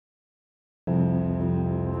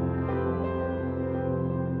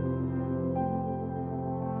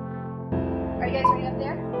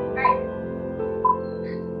there?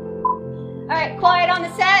 All right, quiet on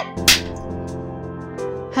the set.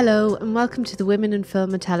 Hello and welcome to the Women in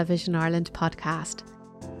Film and Television Ireland podcast.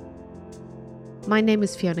 My name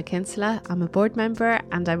is Fiona Kinsella, I'm a board member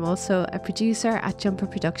and I'm also a producer at Jumper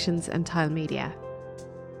Productions and Tile Media.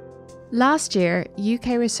 Last year,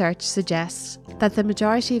 UK research suggests that the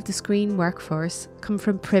majority of the screen workforce come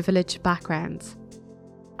from privileged backgrounds.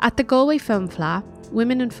 At the Galway Film Fleadh,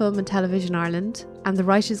 Women in Film and Television Ireland and the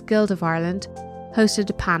Writers Guild of Ireland hosted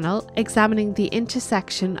a panel examining the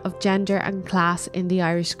intersection of gender and class in the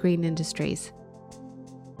Irish screen industries.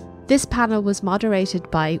 This panel was moderated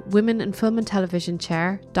by Women in Film and Television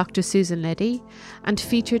Chair Dr. Susan Liddy and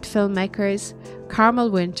featured filmmakers Carmel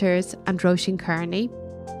Winters and Roisin Kearney,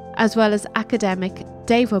 as well as academic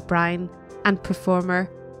Dave O'Brien and performer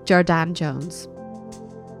Jordanne Jones.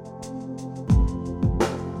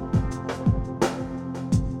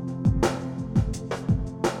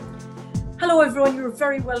 Hello everyone, you're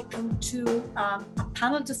very welcome to a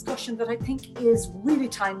panel discussion that I think is really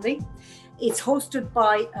timely. It's hosted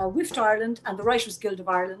by WIFT Ireland and the Writers Guild of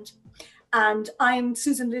Ireland. And I'm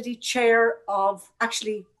Susan Liddy, chair of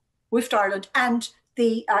actually WIFT Ireland and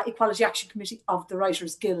the Equality Action Committee of the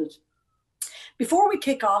Writers Guild. Before we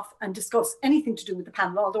kick off and discuss anything to do with the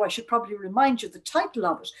panel, although I should probably remind you the title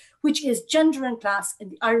of it, which is Gender and Class in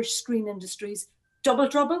the Irish Screen Industries, Double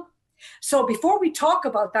Trouble. So before we talk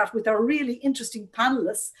about that with our really interesting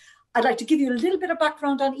panelists, I'd like to give you a little bit of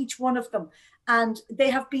background on each one of them. And they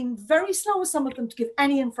have been very slow, some of them, to give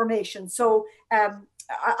any information. So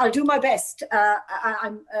I'll do my best.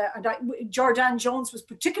 Jordanne Jones was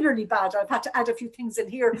particularly bad. I've had to add a few things in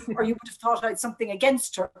here, or you would have thought I had something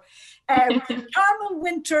against her. Carmel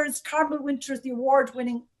Winters, the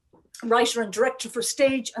award-winning writer and director for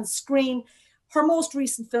stage and screen. Her most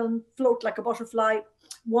recent film, Float Like a Butterfly,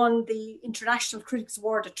 won the International Critics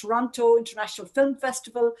Award at Toronto International Film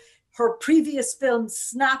Festival. Her previous film,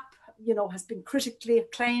 Snap, has been critically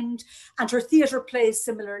acclaimed, and her theatre plays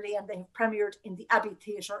similarly, and they have premiered in the Abbey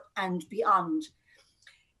Theatre and beyond.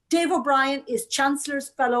 Dave O'Brien is Chancellor's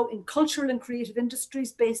Fellow in Cultural and Creative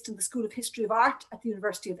Industries based in the School of History of Art at the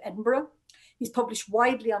University of Edinburgh. He's published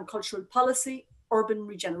widely on cultural policy, urban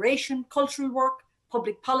regeneration, cultural work,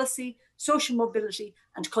 public policy, social mobility,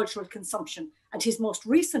 and cultural consumption. And his most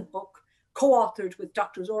recent book, co-authored with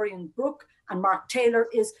Drs. Orian, Brook and Mark Taylor,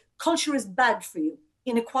 is Culture is Bad for You,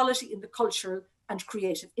 Inequality in the Cultural and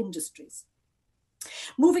Creative Industries.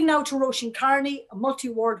 Moving now to Roisin Kearney, a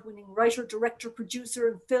multi-award winning writer, director, producer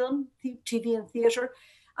in film, TV and theatre.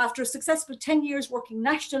 After a successful 10 years working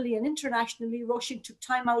nationally and internationally, Roisin took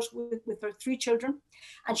time out with her 3 children,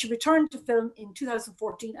 and she returned to film in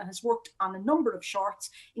 2014 and has worked on a number of shorts,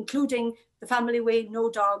 including The Family Way, No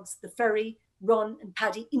Dogs, The Ferry, Run and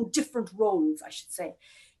PADDY, in different roles, I should say.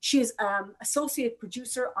 She is associate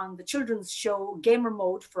producer on the children's show Gamer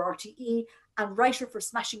Mode for RTE and writer for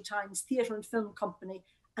Smashing Times Theatre and Film Company,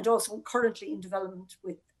 and also currently in development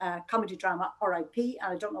with comedy drama RIP.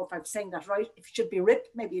 And I don't know if I'm saying that right. If it should be RIP,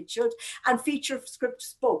 maybe it should. And feature script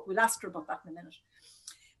Spoke. We'll ask her about that in a minute.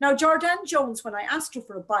 Now, Jordanne Jones, when I asked her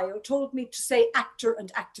for a bio, told me to say actor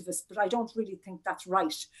and activist, but I don't really think that's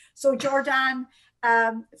right. So Jordanne,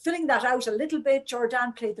 filling that out a little bit,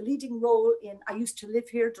 Jordanne played the leading role in I Used to Live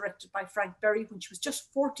Here, directed by Frank Berry, when she was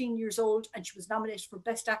just 14 years old, and she was nominated for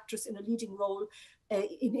Best Actress in a Leading Role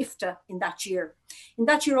in IFTA in that year. In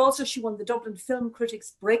that year also, she won the Dublin Film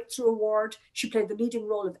Critics Breakthrough Award. She played the leading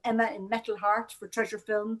role of Emma in Metal Heart for Treasure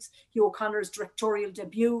Films, Hugh O'Connor's directorial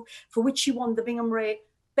debut, for which she won the Bingham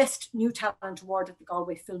Best New Talent Award at the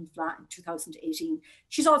Galway Film Fleadh in 2018.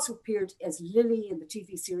 She's also appeared as Lily in the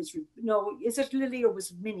TV series. No, is it Lily or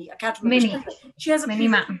was it Minnie? I can't remember. Minnie. She has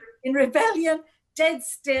appeared in Rebellion, Dead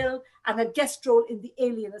Still, and a guest role in The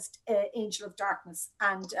Alienist, Angel of Darkness.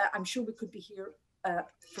 And I'm sure we could be here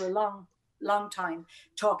for a long time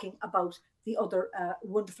talking about the other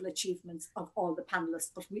wonderful achievements of all the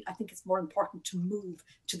panelists. But I think it's more important to move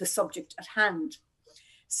to the subject at hand.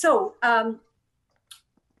 So,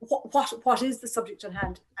 what is the subject at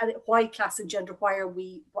hand, and why class and gender?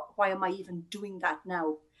 Why am I even doing that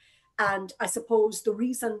now? And I suppose the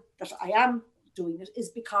reason that I am doing it is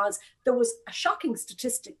because there was a shocking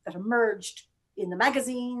statistic that emerged in the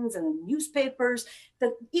magazines and in newspapers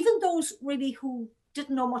that even those really who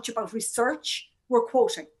didn't know much about research were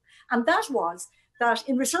quoting. And that was that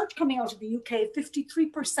in research coming out of the UK,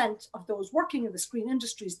 53% of those working in the screen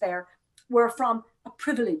industries there were from a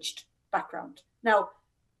privileged background. Now,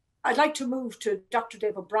 I'd like to move to Dr.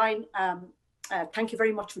 Dave O'Brien. Thank you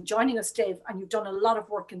very much for joining us, Dave, and you've done a lot of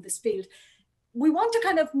work in this field. We want to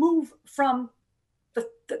kind of move from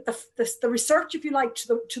the research, if you like,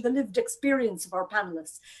 to the lived experience of our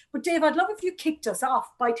panelists. But Dave, I'd love if you kicked us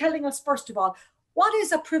off by telling us, first of all, what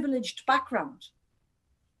is a privileged background?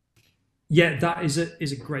 Yeah, that is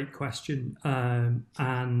a great question,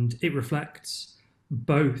 and it reflects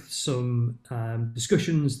both some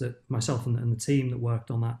discussions that myself and the team that worked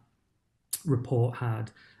on that report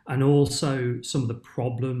had, and also some of the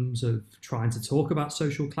problems of trying to talk about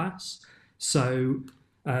social class. So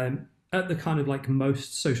at the kind of like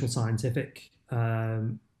most social scientific,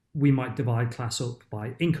 we might divide class up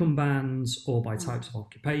by income bands or by types of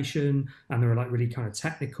occupation, and there are like really kind of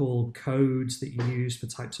technical codes that you use for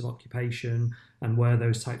types of occupation and where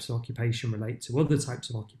those types of occupation relate to other types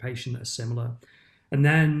of occupation that are similar. And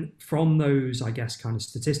then from those, I guess, kind of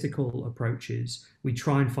statistical approaches, we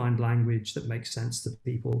try and find language that makes sense to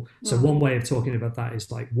people. So one way of talking about that is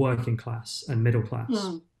like working class and middle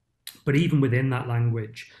class. But even within that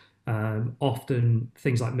language, often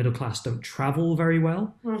things like middle class don't travel very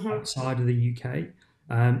well outside of the UK.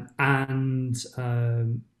 And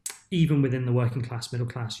even within the working class, middle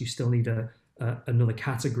class, you still need another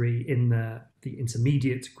category in the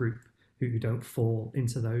intermediate group who don't fall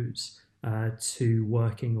into those to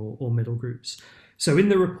working or middle groups. So in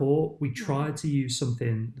the report, we tried to use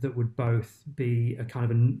something that would both be a kind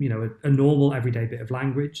of a normal everyday bit of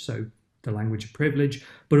language, so the language of privilege,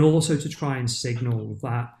 but also to try and signal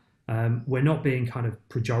that we're not being kind of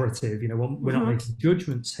pejorative, we're not making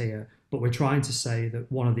judgments here, but we're trying to say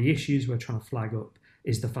that one of the issues we're trying to flag up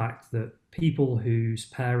is the fact that people whose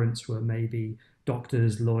parents were maybe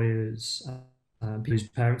doctors, lawyers, whose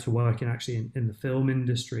parents were working actually in the film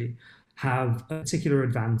industry, have a particular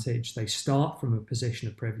advantage. They start from a position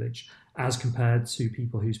of privilege as compared to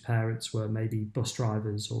people whose parents were maybe bus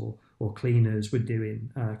drivers or cleaners, were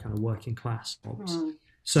doing kind of working class jobs.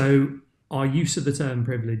 So our use of the term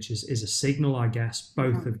privilege is a signal, I guess,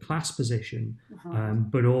 both of class position,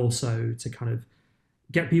 but also to kind of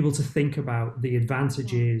get people to think about the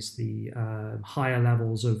advantages, the higher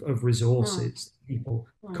levels of resources people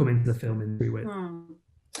come into the film industry with.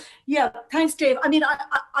 Yeah, thanks, Dave. I mean,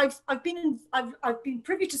 I've been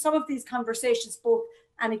privy to some of these conversations, both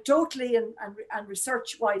anecdotally and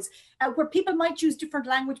research-wise, where people might use different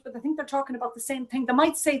language, but I think they're talking about the same thing. They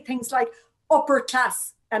might say things like upper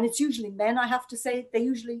class, and it's usually men, I have to say. They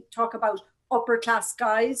usually talk about upper class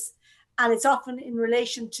guys, and it's often in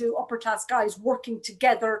relation to upper class guys working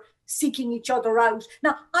together, seeking each other out.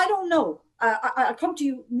 Now, I don't know. I'll come to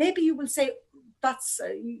you. Maybe you will say,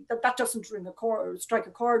 that doesn't strike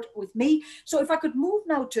a chord with me. So if I could move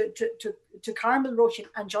now to Carmel, Roisin,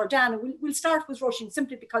 and Jordanne, we'll start with Roisin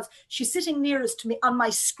simply because she's sitting nearest to me on my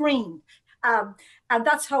screen, and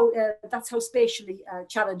that's how spatially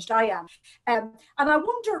challenged I am. And I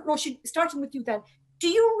wonder, Roisin, starting with you then, do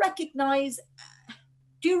you recognise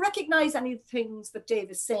any of the things that Dave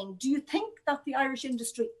is saying? Do you think that the Irish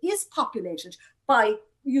industry is populated by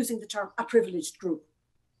using the term a privileged group?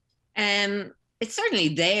 It's certainly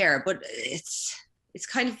there, but it's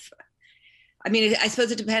kind of, I mean, I suppose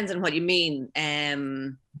it depends on what you mean.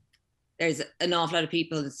 There's an awful lot of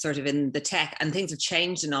people that's sort of in the tech, and things have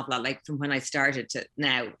changed an awful lot, like from when I started to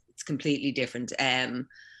now, it's completely different. I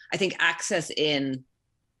think access in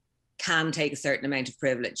can take a certain amount of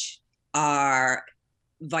privilege, or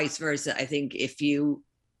vice versa. I think if you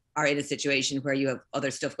are in a situation where you have other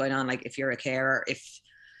stuff going on, like if you're a carer, if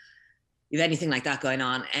you have anything like that going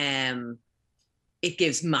on, it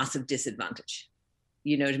gives massive disadvantage.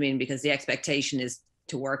 You know what I mean? Because the expectation is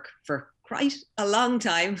to work for quite a long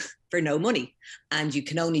time for no money. And you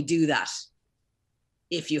can only do that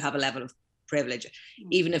if you have a level of privilege,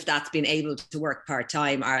 even if that's being able to work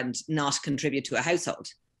part-time and not contribute to a household.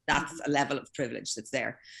 That's a level of privilege that's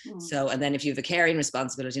there. So, and then if you have a caring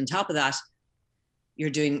responsibility on top of that,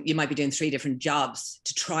 you might be doing 3 different jobs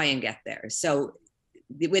to try and get there. So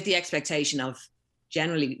with the expectation of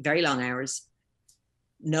generally very long hours,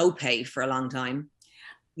 no pay for a long time,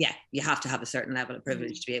 yeah, you have to have a certain level of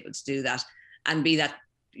privilege to be able to do that, and be that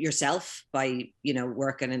yourself by,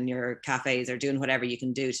 working in your cafes or doing whatever you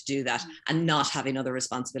can do to do that, and not having other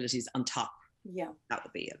responsibilities on top. Yeah, that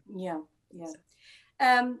would be it. Yeah.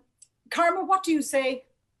 Carmel, what do you say?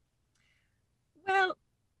 Well,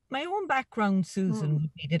 my own background,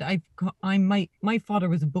 Susan, my father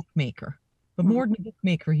was a bookmaker, but more than a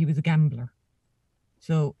bookmaker, he was a gambler.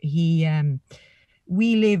 So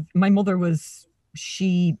my mother was,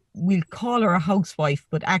 we'll call her a housewife,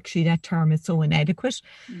 but actually that term is so inadequate.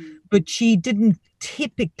 But she didn't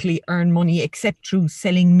typically earn money except through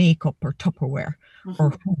selling makeup or Tupperware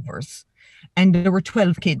or Hoovers. And there were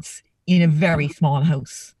 12 kids in a very small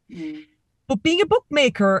house. But being a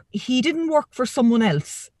bookmaker, he didn't work for someone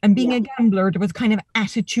else. And being a gambler, there was kind of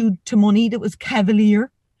attitude to money that was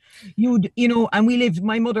cavalier. And we lived,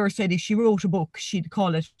 my mother said if she wrote a book, she'd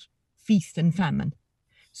call it Feast and Famine.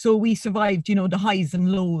 So we survived, the highs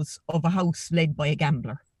and lows of a house led by a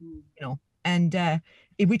gambler, and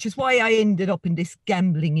which is why I ended up in this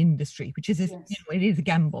gambling industry, which is, it is a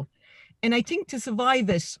gamble. And I think to survive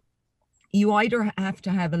it, you either have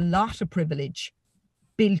to have a lot of privilege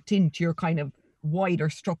built into your kind of wider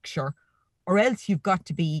structure, or else you've got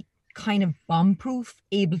to be kind of bomb-proof,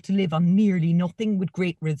 able to live on nearly nothing with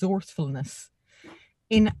great resourcefulness.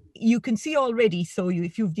 And you can see already,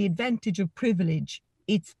 if you have the advantage of privilege,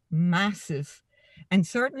 it's massive. And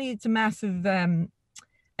certainly it's a massive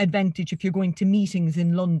advantage if you're going to meetings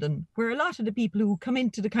in London, where a lot of the people who come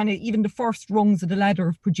into the kind of, even the first rungs of the ladder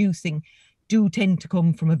of producing, do tend to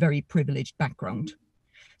come from a very privileged background.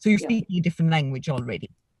 So you're speaking a different language already.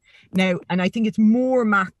 Now, and I think it's more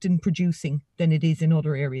marked in producing than it is in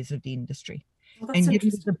other areas of the industry. And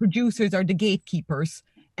the producers are the gatekeepers,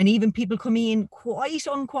 and even people coming in quite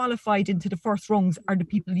unqualified into the first rungs are the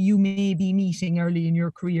people you may be meeting early in your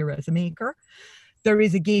career as a maker. There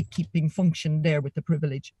is a gatekeeping function there with the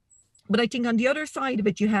privilege. But I think on the other side of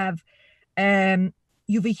it, you have a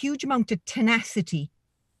huge amount of tenacity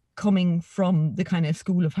coming from the kind of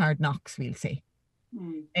school of hard knocks, we'll say.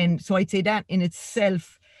 And so I'd say that in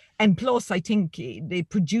itself, and plus I think the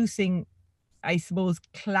producing, I suppose,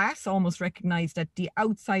 class almost recognise that the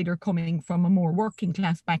outsider coming from a more working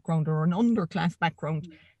class background or an underclass background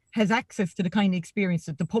has access to the kind of experience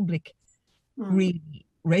that the public really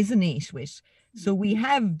resonate with. So we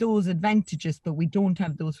have those advantages, but we don't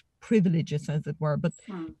have those privileges, as it were. But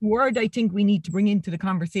the word I think we need to bring into the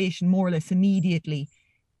conversation more or less immediately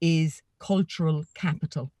is cultural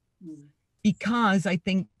capital. Because I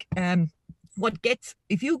think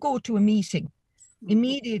if you go to a meeting,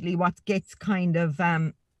 immediately what gets kind of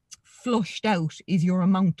flushed out is your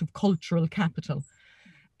amount of cultural capital.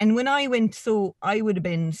 And when I went, I would have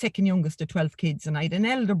been second youngest of 12 kids, and I had an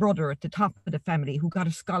elder brother at the top of the family who got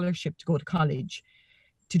a scholarship to go to college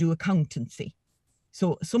to do accountancy.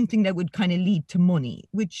 So something that would kind of lead to money,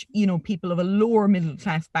 which, people of a lower middle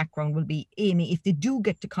class background will be aiming, if they do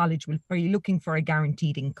get to college, will be looking for a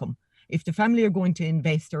guaranteed income. If the family are going to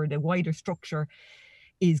invest or the wider structure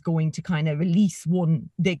is going to kind of release one,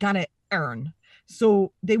 they got to earn.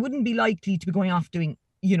 So they wouldn't be likely to be going off doing,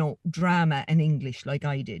 drama and English like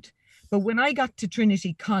I did. But when I got to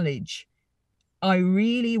Trinity College, I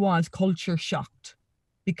really was culture shocked,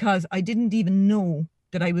 because I didn't even know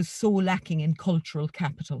that I was so lacking in cultural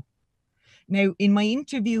capital. Now, in my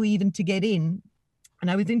interview, even to get in,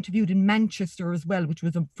 and I was interviewed in Manchester as well, which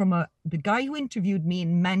was the guy who interviewed me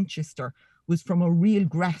in Manchester was from a real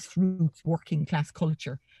grassroots working class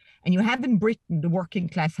culture. And you have in Britain the working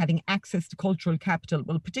class having access to cultural capital,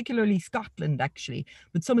 well, particularly Scotland actually,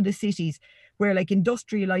 but some of the cities where like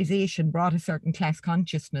industrialization brought a certain class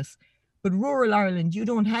consciousness. But rural Ireland, you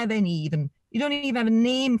don't even have a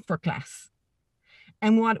name for class.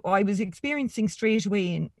 And what I was experiencing straight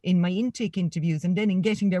away in my intake interviews and then in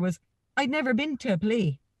getting there was, I'd never been to a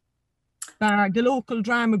play. The local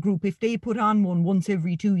drama group, if they put on one once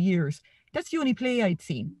every 2 years, that's the only play I'd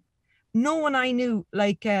seen. No one I knew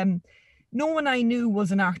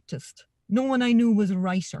was an artist. No one I knew was a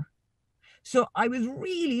writer. So I was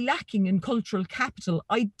really lacking in cultural capital.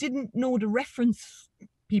 I didn't know the reference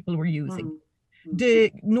people were using.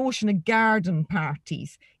 The notion of garden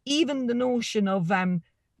parties, even the notion of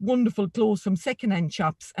wonderful clothes from secondhand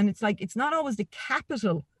shops. And it's like, it's not always the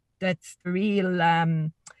capital that's the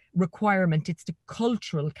real requirement, it's the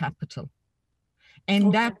cultural capital.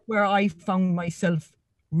 And that's where I found myself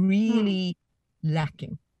really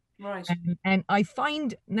lacking. Right. And I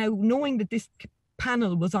find now, knowing that this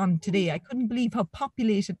panel was on today, I couldn't believe how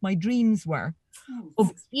populated my dreams were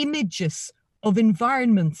of images, of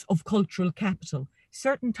environments of cultural capital,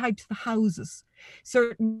 certain types of houses,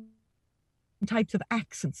 certain types of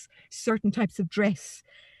accents, certain types of dress.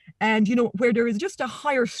 And, where there is just a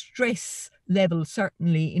higher stress level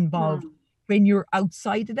certainly involved when you're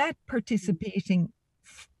outside of that, participating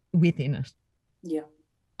within it. Yeah.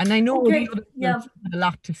 And I know the other have a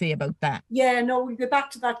lot to say about that. Yeah, no, we'll get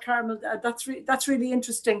back to that, Carmel. That's really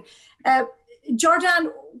interesting.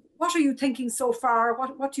 Jordanne, what are you thinking so far?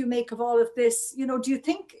 What do you make of all of this? Do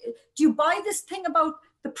you buy this thing about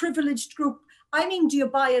the privileged group? I mean, do you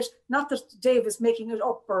buy it? Not that Dave is making it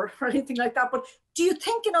up or anything like that, but do you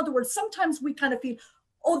think, in other words, sometimes we kind of feel,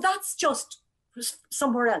 oh, that's just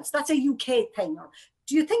somewhere else. That's a UK thing. Or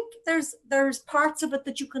do you think there's parts of it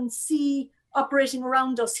that you can see operating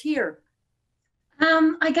around us here?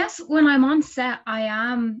 I guess when I'm on set, I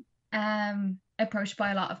am approached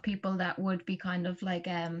by a lot of people that would be kind of like,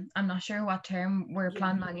 I'm not sure what term we're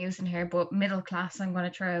planning on using here, but middle class, I'm going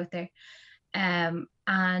to throw out there.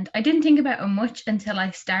 And I didn't think about it much until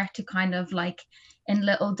I start to kind of like in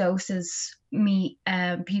little doses meet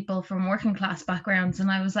people from working class backgrounds.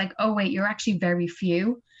 And I was like, oh wait, you're actually very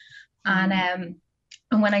few. And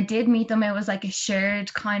when I did meet them, it was like a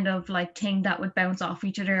shared kind of like thing that would bounce off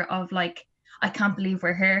each other of like, I can't believe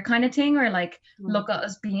we're here kind of thing, or like, look at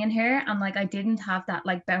us being here. And like, I didn't have that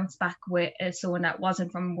like bounce back with someone that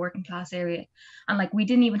wasn't from a working class area. And like, we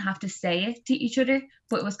didn't even have to say it to each other,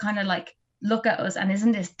 but it was kind of like, look at us, and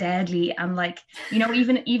isn't this deadly? And like, you know,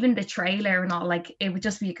 even the trailer and all, like, it would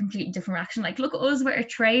just be a completely different reaction. Like, look at us with a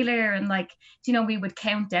trailer, and like, you know, we would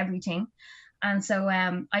count everything. And so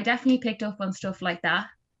I definitely picked up on stuff like that.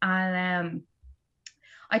 And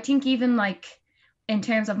I think even like in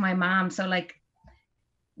terms of my mom, so like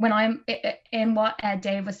when I'm in what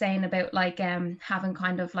Dave was saying about like having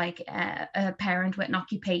kind of like a parent with an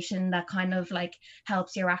occupation that kind of like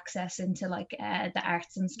helps your access into like the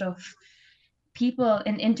arts and stuff, people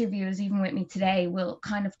in interviews, even with me today, will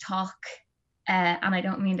kind of talk, and I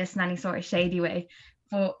don't mean this in any sort of shady way,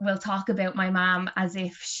 but will talk about my mom as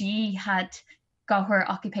if she had got her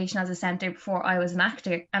occupation as a centre before I was an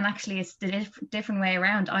actor. And actually it's the different way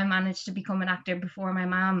around. I managed to become an actor before my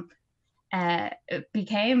mom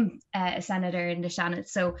became a senator in the Shannon.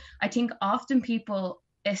 So I think often people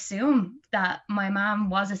assume that my mom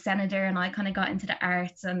was a senator and I kind of got into the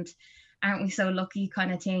arts and aren't we so lucky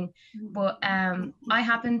kind of thing. But I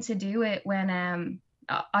happened to do it when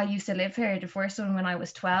I used to live here, the first one, when I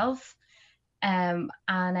was 12.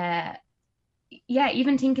 Yeah,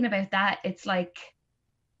 even thinking about that, it's like,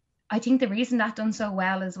 I think the reason that done so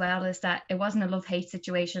well as well is that it wasn't a love-hate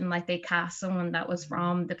situation. Like, they cast someone that was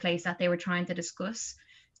from the place that they were trying to discuss.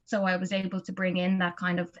 So I was able to bring in that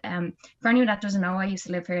kind of, for anyone that doesn't know, I used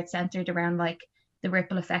to live here. It's centered around like the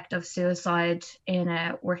ripple effect of suicide in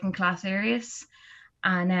working class areas.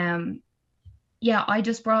 And yeah, I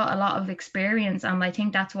just brought a lot of experience, and I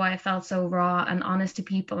think that's why I felt so raw and honest to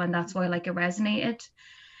people, and that's why like it resonated.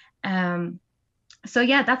 So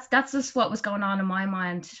yeah, that's just what was going on in my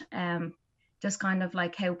mind. Just kind of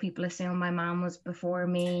like how people assume my mom was before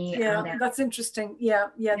me. Yeah, and, that's interesting. Yeah,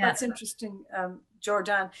 that's interesting,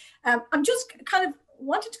 Jordanne. I'm just kind of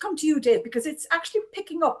wanted to come to you, Dave, because it's actually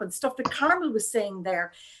picking up on stuff that Carmel was saying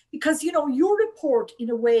there, because, you know, your report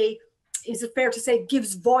in a way, is it fair to say,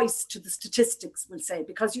 gives voice to the statistics, we'll say,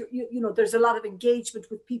 because you know, there's a lot of engagement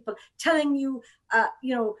with people telling you,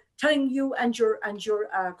 telling you and your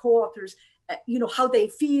co-authors, you know, how they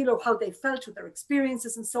feel or how they felt with their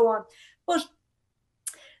experiences and so on. But,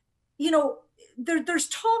 you know, there's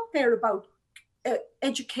talk there about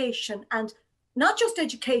education, and not just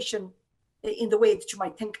education in the way that you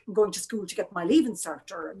might think, I'm going to school to get my leaving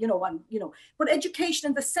cert, or, but education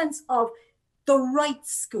in the sense of the right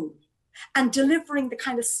school and delivering the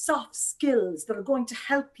kind of soft skills that are going to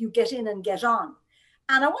help you get in and get on.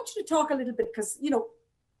 And I want you to talk a little bit, because, you know,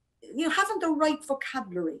 having the right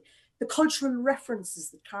vocabulary, the cultural references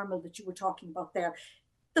that Carmel, that you were talking about there,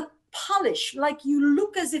 the polish, like you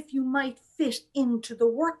look as if you might fit into the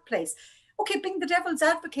workplace. Okay, being the devil's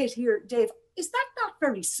advocate here, Dave, is that not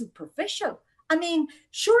very superficial? I mean,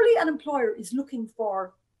 surely an employer is looking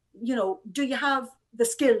for, you know, do you have the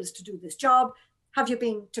skills to do this job? Have you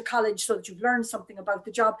been to college so that you've learned something about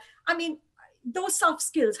the job? I mean, those soft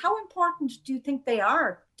skills, how important do you think they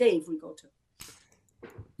are, Dave, we go to?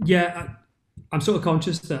 Yeah, I'm sort of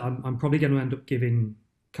conscious that I'm probably going to end up giving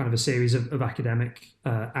kind of a series of academic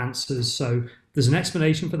answers. So there's an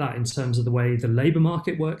explanation for that in terms of the way the labour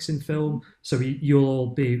market works in film. So you'll all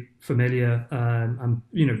be familiar, and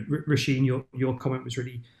you know, Roisin, your comment was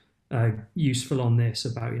really useful on this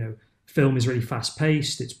about, you know, film is really fast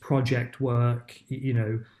paced. It's project work. You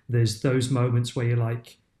know, there's those moments where you're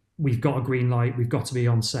like, we've got a green light. We've got to be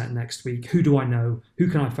on set next week. Who do I know? Who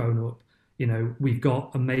can I phone up? You know, we've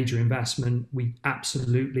got a major investment. We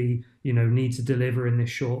absolutely, you know, need to deliver in this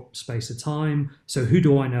short space of time. So who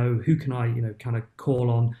do I know? Who can I, you know, kind of call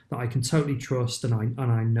on that I can totally trust and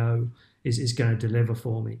I know is going to deliver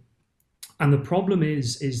for me? And the problem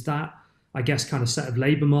is that, I guess, kind of set of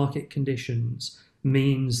labour market conditions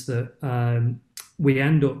means that we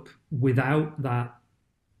end up without that,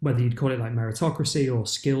 whether you'd call it like meritocracy or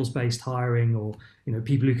skills-based hiring, or, you know,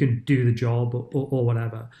 people who can do the job or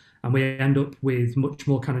whatever. And we end up with much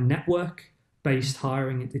more kind of network-based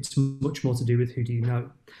hiring. It's much more to do with who do you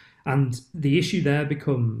know. And the issue there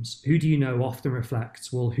becomes, who do you know often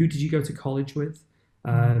reflects, well, who did you go to college with?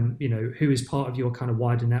 you know, who is part of your kind of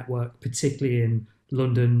wider network, particularly in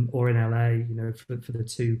London or in LA, you know, for the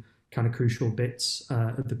two kind of crucial bits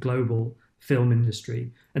of the global film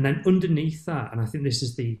industry. And then underneath that, and I think this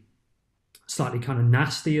is the slightly kind of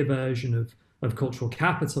nastier version of cultural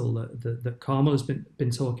capital that Carmel has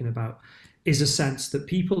been talking about, is a sense that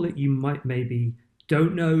people that you might maybe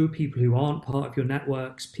don't know, people who aren't part of your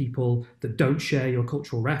networks, people that don't share your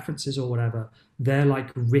cultural references or whatever, they're like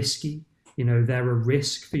risky, you know, they're a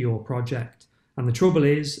risk for your project. And the trouble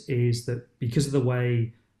is that because of the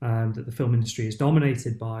way that the film industry is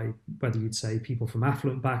dominated by, whether you'd say people from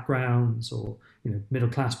affluent backgrounds or, you know, middle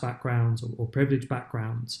class backgrounds or privileged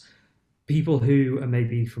backgrounds, people who are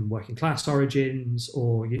maybe from working class origins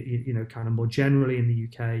or, you know, kind of more generally in the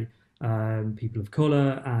UK, people of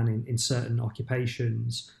colour and in certain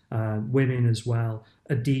occupations, women as well,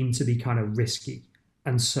 are deemed to be kind of risky.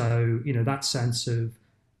 And so, you know, that sense of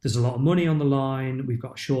there's a lot of money on the line, we've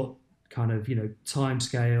got a short kind of, you know, time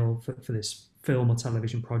scale for this film or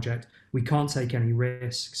television project, we can't take any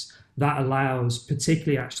risks. That allows,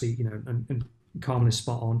 particularly actually, you know, and Carmel is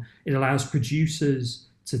spot on, it allows producers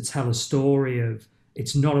to tell a story of,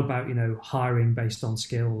 it's not about, you know, hiring based on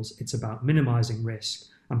skills, it's about minimizing risk.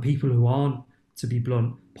 And people who aren't, to be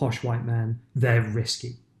blunt, posh white men, they're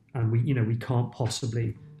risky. And we can't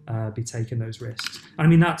possibly be taking those risks. I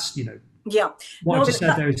mean, that's, you know, what I just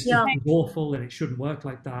said there is awful and it shouldn't work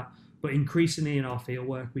like that. But increasingly in our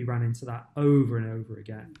fieldwork, we ran into that over and over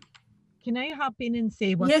again. Can I hop in and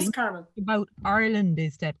say what's about Ireland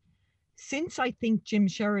is that since I think Jim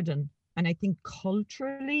Sheridan, and I think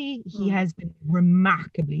culturally he has been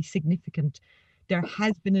remarkably significant, there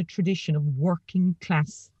has been a tradition of working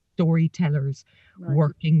class storytellers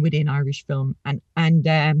working within Irish film. And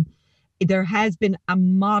there has been a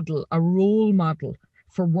model, a role model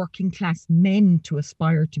for working class men to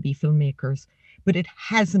aspire to be filmmakers, but it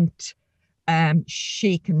hasn't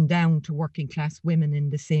shaken down to working class women in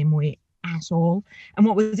the same way at all. And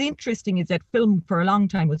what was interesting is that film for a long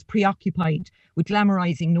time was preoccupied with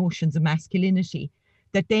glamorizing notions of masculinity,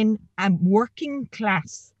 that then working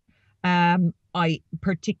class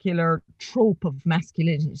particular trope of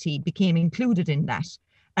masculinity became included in that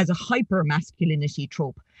as a hyper masculinity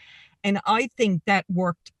trope. And I think that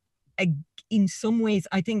worked in some ways.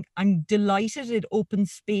 I think I'm delighted it opened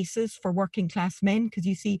spaces for working class men, because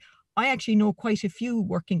you see, I actually know quite a few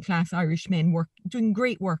working class Irish men doing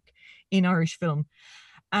great work in Irish film.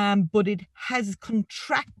 But it has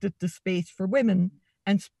contracted the space for women.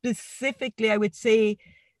 And specifically, I would say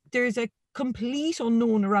there's a complete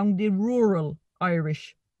unknown around the rural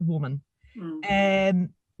Irish woman.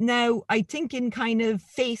 Now, I think in kind of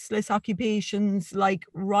faceless occupations like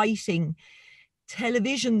writing,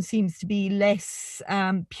 television seems to be less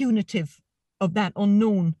punitive of that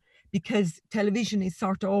unknown, because television is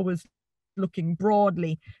sort of always looking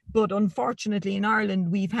broadly. But unfortunately, in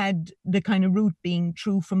Ireland, we've had the kind of route being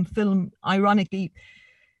true from film. Ironically,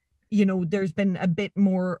 you know, there's been a bit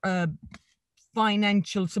more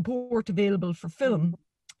financial support available for film,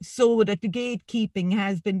 so that the gatekeeping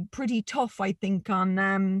has been pretty tough, I think,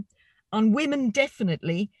 on women,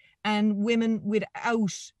 definitely, and women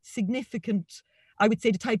without significant, I would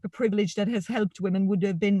say the type of privilege that has helped women would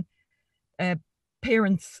have been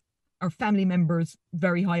parents or family members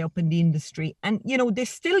very high up in the industry. And, you know, they're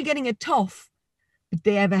still getting it tough, but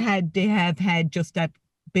they have had just that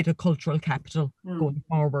bit of cultural capital going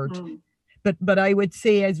forward. But I would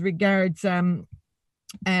say, as regards, I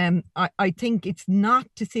think it's not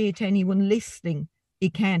to say to anyone listening,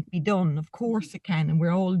 it can't be done. Of course it can, and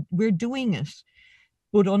we're doing it.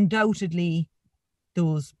 But undoubtedly,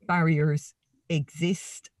 those barriers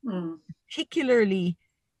exist, particularly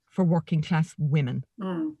for working class women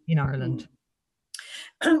in Ireland.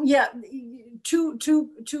 Yeah, two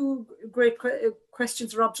great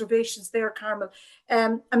questions or observations there, Carmel.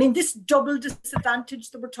 I mean, this double disadvantage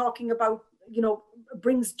that we're talking about, you know,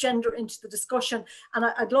 brings gender into the discussion, and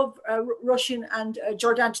I'd love Roisin and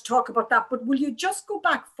Jordanne to talk about that. But will you just go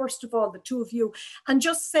back, first of all, the two of you, and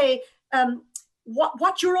just say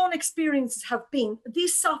what your own experiences have been,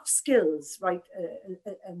 these soft skills, right,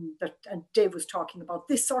 and Dave was talking about,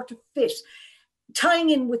 this sort of fit, tying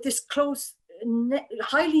in with this close,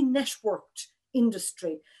 highly networked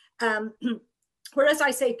industry. Whereas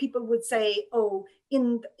I say, people would say, oh,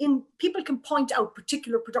 people can point out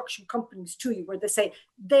particular production companies to you where they say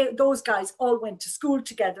those guys all went to school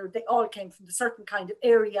together, they all came from a certain kind of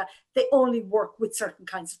area, they only work with certain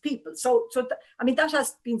kinds of people. I mean, that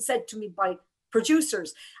has been said to me by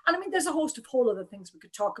producers. And I mean, there's a host of whole other things we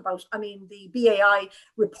could talk about. I mean, the BAI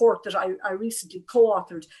report that I recently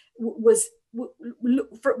co-authored was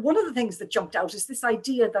for one of the things that jumped out is this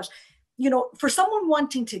idea that, you know, for someone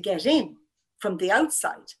wanting to get in from the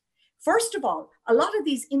outside, first of all, a lot of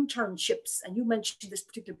these internships, and you mentioned this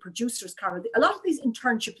particular producers, Carmel, a lot of these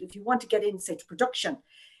internships, if you want to get in, say, to production,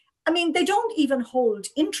 I mean, they don't even hold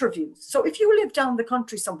interviews. So if you live down the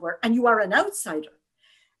country somewhere and you are an outsider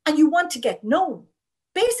and you want to get known,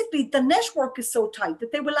 basically the network is so tight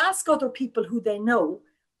that they will ask other people who they know,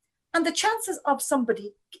 and the chances of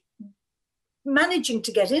somebody managing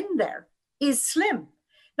to get in there is slim.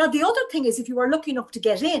 Now, the other thing is, if you are lucky enough to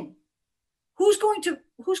get in, who's going to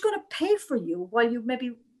pay for you while you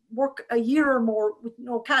maybe work a year or more with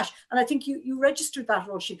no cash? And I think you registered that,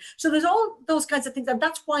 Roisin. So there's all those kinds of things. And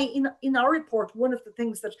that's why in our report,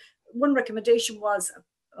 one recommendation was,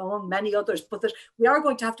 among many others, but that we are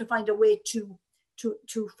going to have to find a way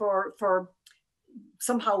for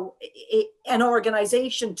somehow an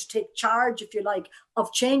organization to take charge, if you like,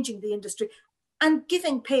 of changing the industry and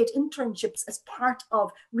giving paid internships as part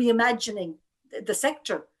of reimagining the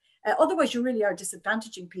sector. Otherwise, you really are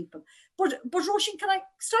disadvantaging people. But Roisin, can I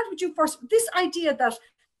start with you first? This idea that,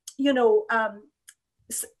 you know,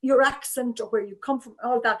 your accent or where you come from,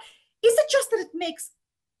 all that, is it just that it makes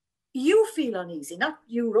you feel uneasy? Not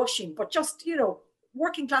you, Roisin, but just, you know,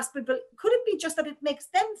 working class people. Could it be just that it makes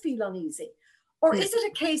them feel uneasy? Or is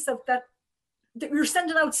it a case of that you're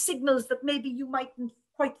sending out signals that maybe you mightn't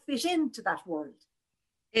quite fit into that world?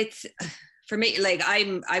 It's, for me, like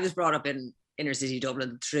I was brought up in inner city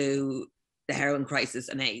Dublin through the heroin crisis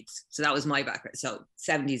and AIDS. So that was my background. So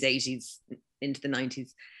 70s, 80s, into the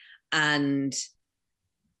 90s. And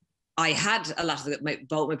I had a lot of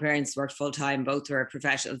both my parents worked full time, both were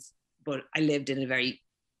professionals, but I lived in a very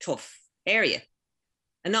tough area.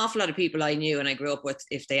 An awful lot of people I knew and I grew up with,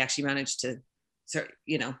 if they actually managed to,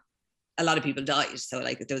 you know, a lot of people died. So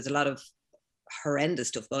like there was a lot of horrendous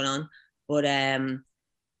stuff going on. But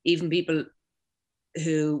even people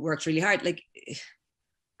who worked really hard, like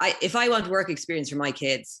if I want work experience for my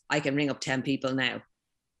kids, I can ring up 10 people now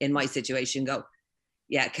in my situation, go,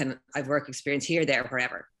 yeah, I've work experience here, there,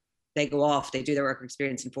 wherever. They go off, they do their work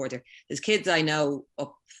experience in fourth year. There's kids I know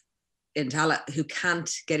up in Tala who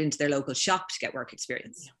can't get into their local shop to get work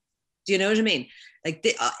experience. Yeah. Do you know what I mean? Like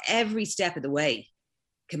every step of the way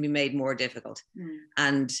can be made more difficult.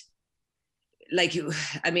 And like,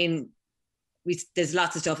 I mean, there's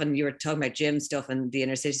lots of stuff, and you were talking about gym stuff and the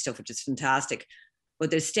inner city stuff, which is fantastic. But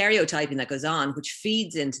there's stereotyping that goes on, which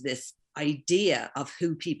feeds into this idea of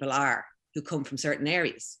who people are who come from certain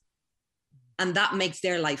areas. And that makes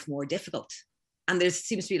their life more difficult. And there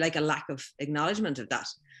seems to be like a lack of acknowledgement of that.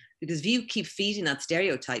 Because if you keep feeding that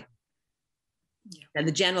stereotype, then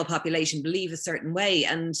the general population believe a certain way.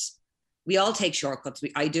 And we all take shortcuts.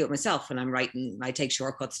 I do it myself when I'm writing. I take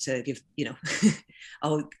shortcuts to give, you know,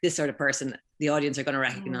 oh, this sort of person, the audience are going to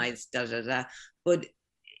recognize, But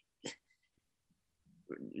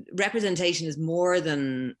representation is more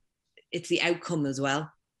than, it's the outcome as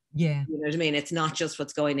well. Yeah. You know what I mean? It's not just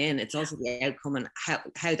what's going in, it's also the outcome and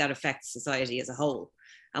how that affects society as a whole.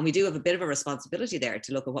 And we do have a bit of a responsibility there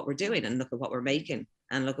to look at what we're doing and look at what we're making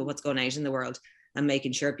and look at what's going out in the world and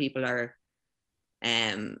making sure people are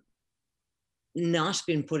not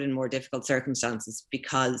being put in more difficult circumstances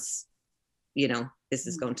because, you know, this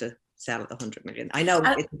is going to sell at 100 million. I know.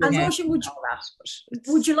 And Roisin,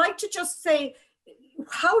 would you like to just say,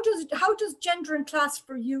 how does gender and class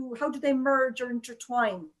for you, how do they merge or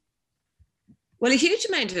intertwine? Well, a huge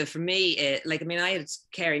amount of it for me, like, I mean, I had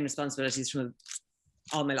caring responsibilities from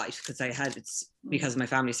all my life because I had, it's because of my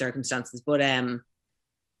family circumstances, but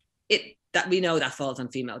that we know that falls on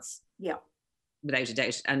females. Yeah. Without a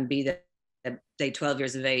doubt. And be that they 12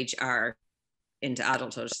 years of age are into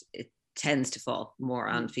adulthood, it tends to fall more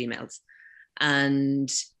on females.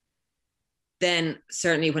 And then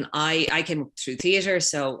certainly when I came up through theatre,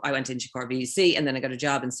 so I went into Cork VC and then I got a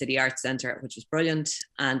job in City Arts Centre, which was brilliant.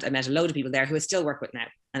 And I met a load of people there who I still work with now.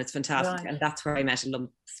 And it's fantastic. Right. And that's where I met a lot of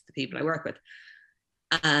the people I work with.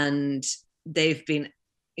 And they've been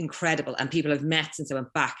incredible. And people I've met since I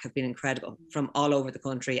went back have been incredible from all over the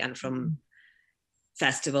country and from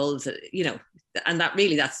festivals, you know, and that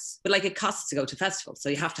really but like it costs to go to festivals. So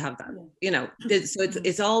you have to have that, you know, so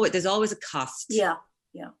it's always, there's always a cost. Yeah.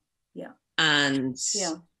 And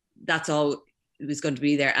that's all it was going to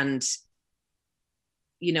be there. And,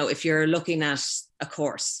 you know, if you're looking at a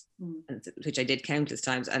course, which I did countless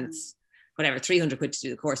times, and it's whatever, 300 quid to do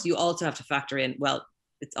the course, you also have to factor in, well,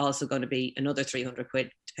 it's also going to be another 300 quid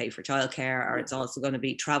to pay for childcare, or it's also going to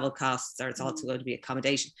be travel costs, or it's also going to be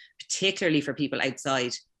accommodation, particularly for people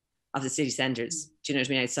outside of the city centres. Do you know what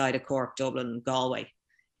I mean? Outside of Cork, Dublin, Galway,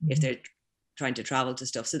 if they're trying to travel to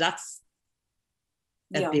stuff. So that's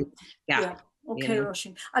a big gap. Okay,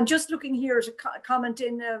 Roisin. I'm just looking here at a comment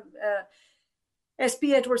in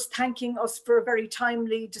SB Edwards thanking us for a very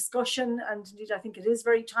timely discussion, and indeed I think it is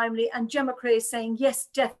very timely. And Gemma Cray is saying, yes,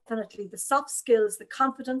 definitely, the soft skills, the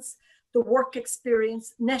confidence, the work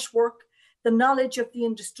experience, network, the knowledge of the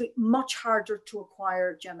industry, much harder to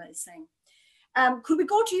acquire, Gemma is saying. Could we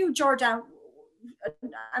go to you, Jordanne,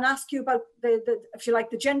 and ask you about the if you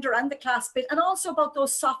like, the gender and the class bit, and also about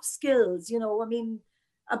those soft skills, you know, I mean,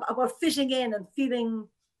 about fitting in and feeling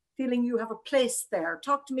you have a place there.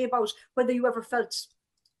 Talk to me about whether you ever felt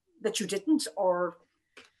that you didn't, or...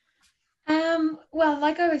 Well,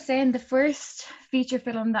 like I was saying, the first feature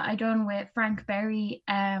film that I done with Frank Berry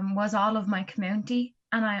was all of my community,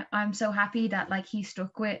 and I'm so happy that like he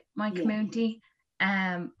stuck with my community.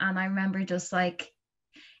 And I remember just like,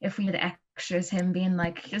 if we had extras, him being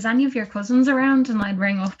like, is any of your cousins around? And I'd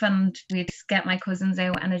ring up and we'd get my cousins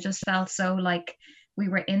out, and it just felt so like we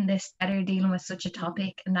were in this together dealing with such a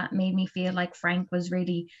topic, and that made me feel like Frank was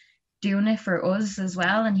really doing it for us as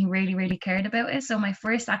well, and he really, really cared about it. So my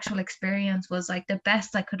first actual experience was like the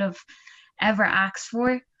best I could have ever asked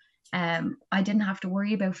for. I didn't have to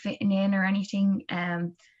worry about fitting in or anything.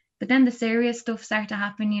 But then the serious stuff started to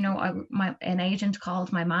happen. You know, an agent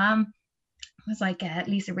called my mom. It was like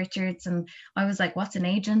Lisa Richards, and I was like, what's an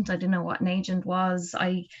agent? I didn't know what an agent was.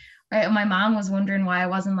 My mom was wondering why I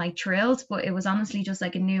wasn't like thrilled, but it was honestly just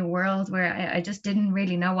like a new world where I just didn't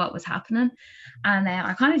really know what was happening. And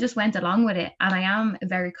I kind of just went along with it. And I am a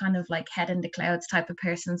very kind of like head in the clouds type of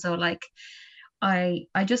person. So like, I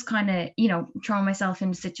just kind of, you know, throw myself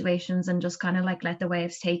into situations and just kind of like let the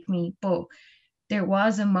waves take me. But there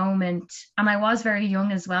was a moment, and I was very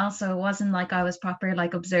young as well, so it wasn't like I was proper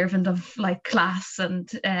like observant of like class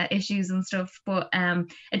and issues and stuff, but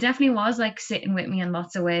it definitely was like sitting with me in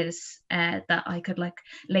lots of ways that I could like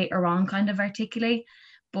later on kind of articulate.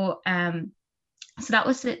 But so that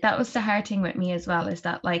was the hard thing with me as well, is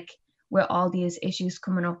that like with all these issues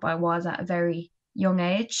coming up, I was at a very young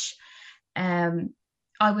age.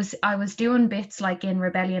 I was doing bits like in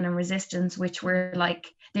Rebellion and Resistance, which were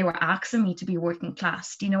like, they were asking me to be working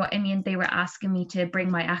class. Do you know what I mean? They were asking me to bring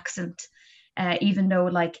my accent, even though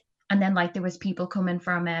like, and then like there was people coming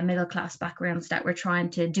from middle class backgrounds that were trying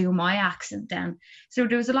to do my accent then. So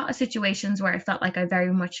there was a lot of situations where I felt like I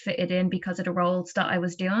very much fitted in because of the roles that I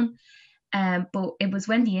was doing. But it was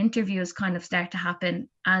when the interviews kind of start to happen,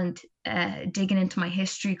 and digging into my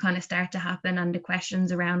history kind of start to happen, and the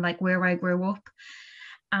questions around like where I grew up.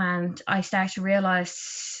 And I started to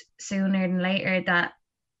realize sooner than later that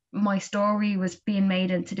my story was being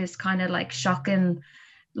made into this kind of like shocking,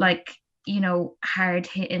 like, you know, hard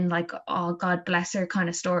hitting, like, oh, God bless her kind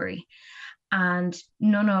of story. And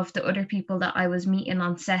none of the other people that I was meeting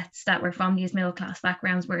on sets that were from these middle class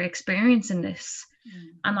backgrounds were experiencing this.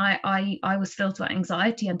 And I was filled with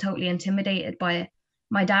anxiety and totally intimidated by it.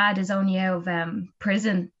 My dad is only out of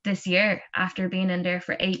prison this year after being in there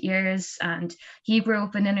for 8 years, and he grew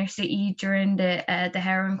up in inner city during the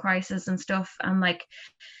heroin crisis and stuff. And like,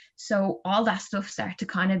 so all that stuff started to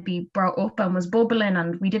kind of be brought up and was bubbling,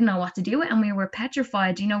 and we didn't know what to do with it, and we were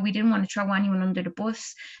petrified. You know, we didn't want to throw anyone under the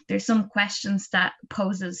bus. There's some questions that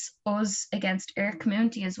poses us against our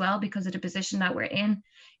community as well because of the position that we're in.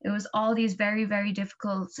 It was all these very, very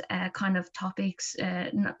difficult kind of topics,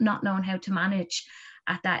 not knowing how to manage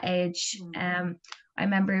at that age. I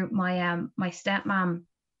remember my stepmom,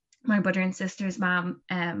 my brother and sister's mom,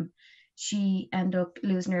 she ended up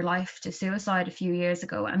losing her life to suicide a few years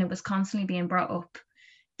ago, and it was constantly being brought up.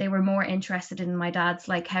 They were more interested in my dad's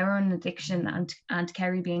like heroin addiction and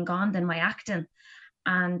Kerry being gone than my acting,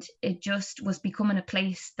 and it just was becoming a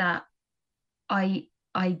place that I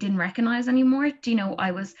didn't recognize anymore. You know,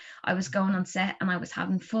 I was going on set and I was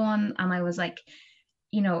having fun, and I was like,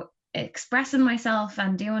 you know, expressing myself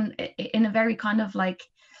and doing it in a very kind of like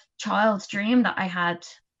child's dream that I had.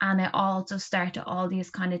 And it all just started, all these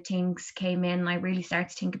kind of things came in. I really started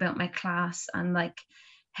to think about my class and like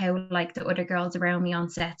how like the other girls around me on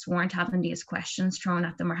sets weren't having these questions thrown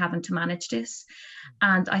at them or having to manage this.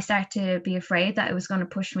 And I started to be afraid that it was going to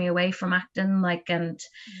push me away from acting, like, and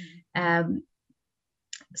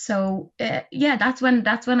so yeah, that's when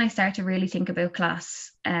I started to really think about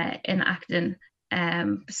class in acting.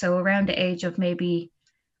 So around the age of maybe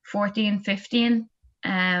 14, 15,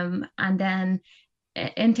 and then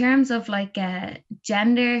in terms of like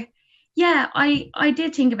gender, yeah, I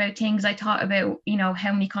did think about things. I thought about, you know,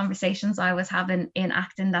 how many conversations I was having in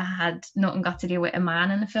acting that had nothing got to do with a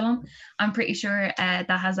man in a film. I'm pretty sure that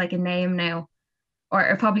has like a name now, or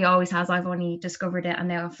it probably always has. I've only discovered it and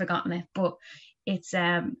now I've forgotten it, but it's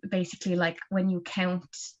basically like when you count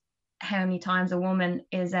how many times a woman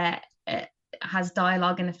is has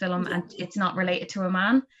dialogue in a film and it's not related to a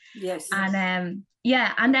man. Yes. And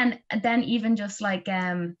and then even just like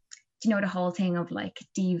you know, the whole thing of like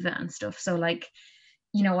diva and stuff. So like,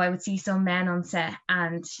 you know, I would see some men on set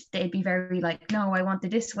and they'd be very like, no, I want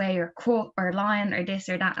it this way, or quote or line or this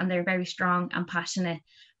or that, and they're very strong and passionate.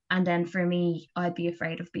 And then for me, I'd be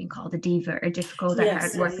afraid of being called a diva or difficult or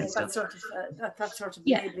hard work and stuff. That sort of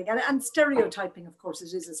labeling and stereotyping, of course,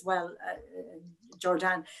 it is as well,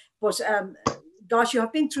 Jordanne. But gosh, you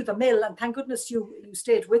have been through the mill, and thank goodness you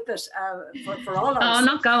stayed with us for all of us. I'm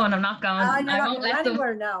not going. I'm not going. I'm not going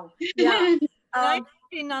anywhere now. Yeah. I've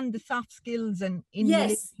been on the soft skills and in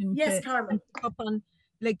yes, Carmel.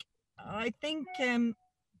 Like, I think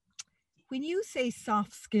when you say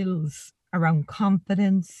soft skills around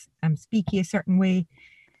confidence and speaking a certain way,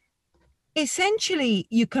 essentially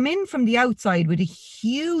you come in from the outside with a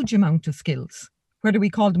huge amount of skills, whether we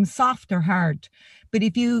call them soft or hard. But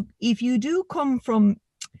if you do come from,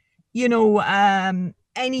 you know,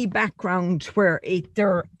 any background where there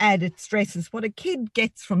are added stresses, what a kid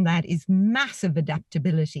gets from that is massive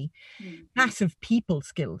adaptability, massive people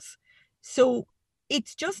skills. So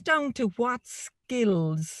it's just down to what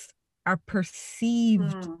skills are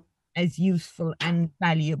perceived as useful and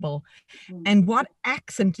valuable, and what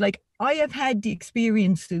accent. Like, I have had the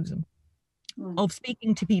experience, Susan, of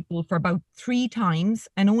speaking to people for about 3 times,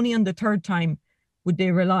 and only on the 3rd time would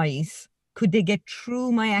they realize, could they get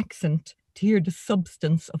through my accent to hear the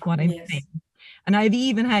substance of what I'm saying. And I've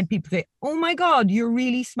even had people say, oh my God, you're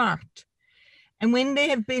really smart. And when they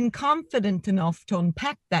have been confident enough to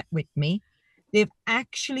unpack that with me, they've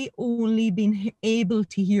actually only been able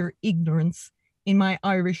to hear ignorance in my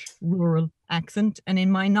Irish rural accent and in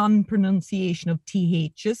my non-pronunciation of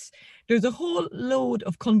THs. There's a whole load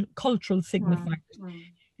of cultural signifiers.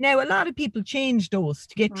 Now, a lot of people change those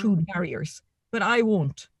to get through the barriers, but I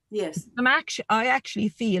won't. Yes. I actually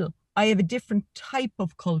feel I have a different type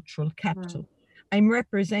of cultural capital. I'm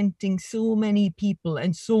representing so many people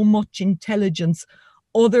and so much intelligence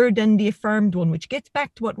other than the affirmed one, which gets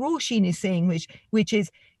back to what Roisin is saying, which is,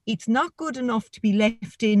 it's not good enough to be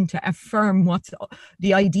left in to affirm what's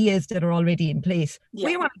the ideas that are already in place.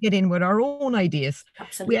 We want to get in with our own ideas.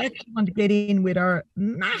 Absolutely. We actually want to get in with our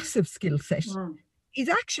massive skill set. Is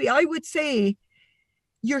actually, I would say,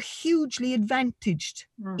 you're hugely advantaged.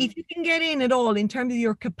 If you can get in at all in terms of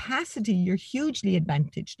your capacity, you're hugely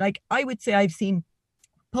advantaged. Like, I would say I've seen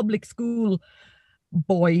public school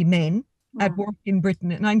boy men at work in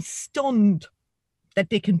Britain, and I'm stunned that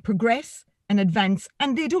they can progress and advance,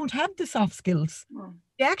 and they don't have the soft skills.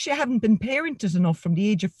 They actually haven't been parented enough. From the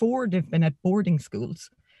age of 4, they've been at boarding schools.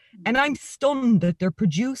 And I'm stunned that they're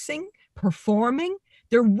producing, performing,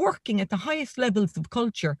 they're working at the highest levels of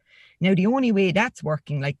culture. Now, the only way that's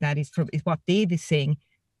working like that is what Dave is saying.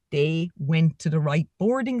 They went to the right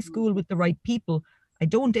boarding school with the right people. I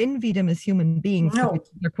don't envy them as human beings. No.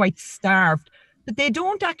 They're quite starved, but they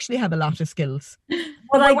don't actually have a lot of skills.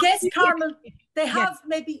 Well, I guess, Carmel, they have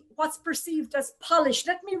maybe what's perceived as polish.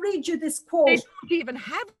 Let me read you this quote. They don't even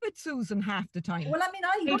have it, Susan, half the time. Well, I mean,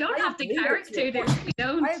 they don't have the character. They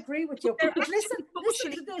don't. I agree with you. But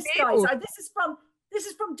listen to this, guys. This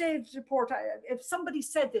is from Dave's report. If somebody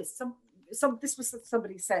said this, this was what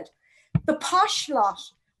somebody said. The posh lot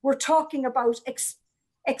were talking about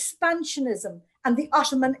expansionism and the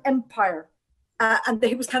Ottoman Empire. And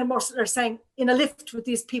he was kind of more, they're saying, in a lift with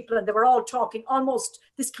these people, and they were all talking almost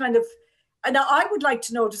this kind of. And now I would like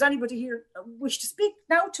to know, does anybody here wish to speak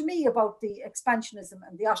now to me about the expansionism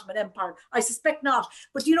and the Ottoman Empire? I suspect not.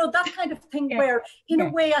 But, you know, that kind of thing where, in a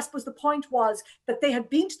way, I suppose the point was that they had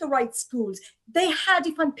been to the right schools. They had,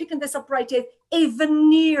 if I'm picking this up right, Dave, a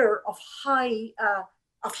veneer of high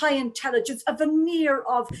intelligence, a veneer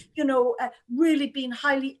of, you know, really being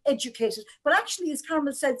highly educated. But actually, as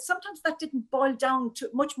Carmel said, sometimes that didn't boil down to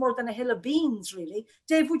much more than a hill of beans, really.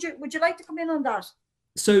 Dave, would you like to come in on that?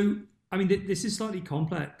 So, I mean, this is slightly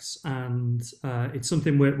complex, and it's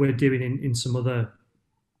something we're doing in some other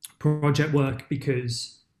project work,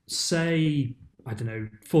 because, say, I don't know,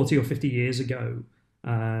 40 or 50 years ago,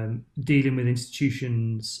 dealing with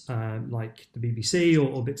institutions like the BBC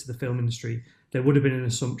or bits of the film industry, there would have been an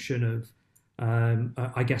assumption of,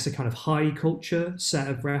 I guess, a kind of high culture set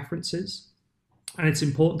of references. And it's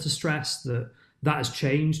important to stress that has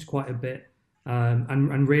changed quite a bit.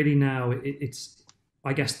 And really now it's,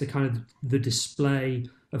 I guess, the kind of the display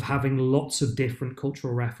of having lots of different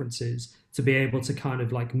cultural references to be able to kind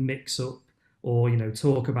of like mix up or, you know,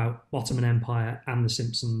 talk about Ottoman Empire and The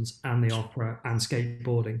Simpsons and the opera and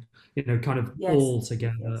skateboarding, you know, kind of all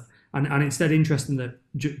together. And it's that interesting that,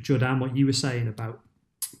 Jordanne, what you were saying about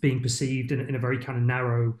being perceived in a very kind of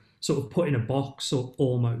narrow, sort of put in a box, or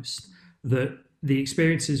almost, that the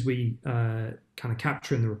experiences we kind of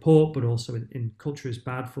capture in the report, but also in Culture is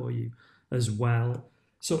Bad for You as well,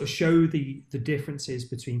 sort of show the differences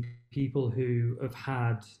between people who have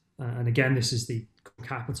had, and again, this is the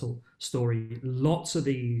capital story, lots of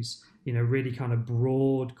these, really kind of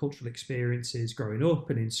broad cultural experiences growing up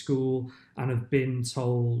and in school, and have been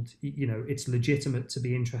told, it's legitimate to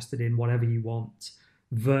be interested in whatever you want,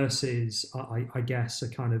 versus, I guess, a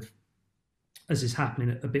kind of, as is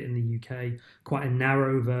happening a bit in the UK, quite a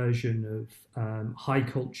narrow version of high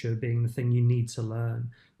culture being the thing you need to learn.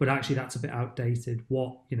 But actually that's a bit outdated.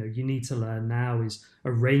 What you need to learn now is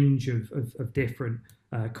a range of different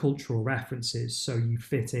cultural references, so you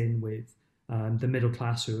fit in with the middle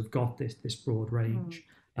class who have got this broad range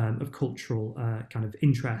of cultural kind of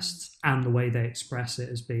interests, and the way they express it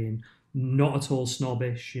as being not at all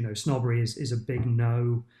snobbish. Snobbery is a big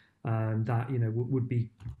no. That would be,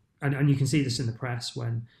 and you can see this in the press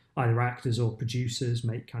when either actors or producers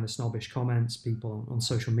make kind of snobbish comments. People on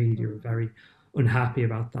social media are very unhappy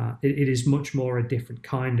about that. It is much more a different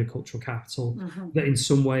kind of cultural capital, that in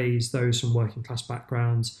some ways those from working class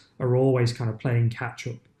backgrounds are always kind of playing catch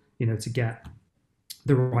up, to get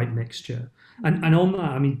the right mixture. And on that,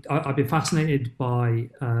 I mean, I've been fascinated by,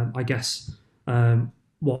 I guess,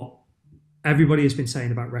 what everybody has been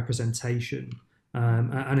saying about representation.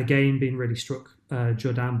 And again, being really struck,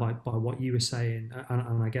 Jordanne, by what you were saying,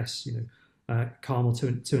 and I guess, Carmel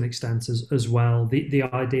to an extent as well. The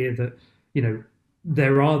idea that,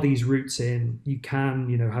 there are these routes in, you can,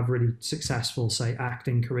 have really successful, say,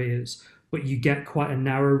 acting careers, but you get quite a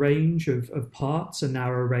narrow range of parts, a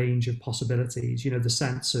narrow range of possibilities. The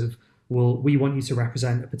sense of, well, we want you to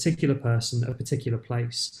represent a particular person, a particular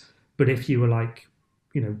place. But if you were like,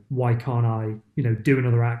 why can't I, do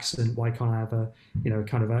another accent? Why can't I have a,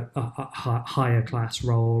 kind of a higher class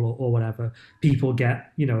role or whatever? People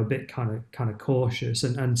get, a bit kind of cautious.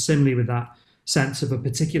 And similarly with that sense of a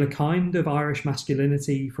particular kind of Irish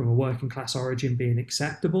masculinity from a working class origin being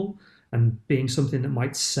acceptable and being something that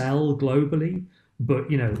might sell globally. But,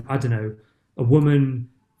 I don't know, a woman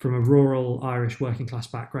from a rural Irish working class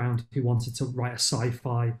background who wanted to write a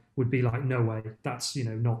sci-fi would be like, no way, that's,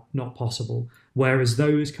 not possible. Whereas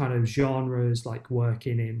those kind of genres, like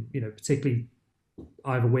working in, particularly,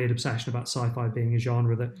 I have a weird obsession about sci-fi being a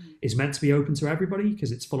genre that is meant to be open to everybody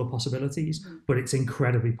because it's full of possibilities, but it's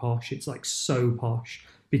incredibly posh. It's like so posh,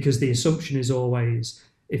 because the assumption is always,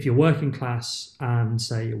 if you're working class and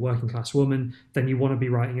say you're a working class woman, then you want to be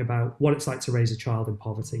writing about what it's like to raise a child in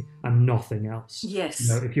poverty and nothing else. Yes.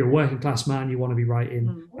 If you're a working class man, you want to be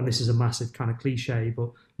writing, and this is a massive kind of cliche,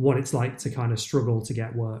 but what it's like to kind of struggle to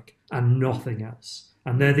get work and nothing else.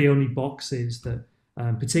 And they're the only boxes that,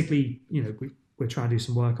 particularly, we're trying to do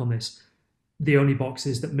some work on this, the only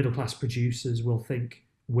boxes that middle class producers will think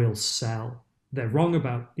will sell. They're wrong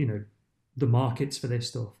about, the markets for this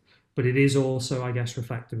stuff. But it is also, I guess,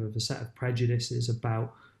 reflective of a set of prejudices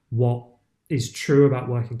about what is true about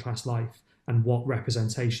working class life and what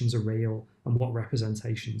representations are real and what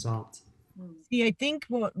representations aren't. See, I think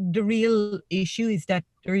what the real issue is that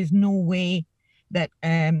there is no way that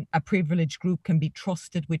a privileged group can be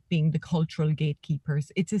trusted with being the cultural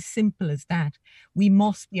gatekeepers. It's as simple as that. We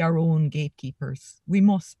must be our own gatekeepers. We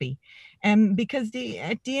must be. Because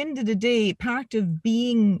at the end of the day, part of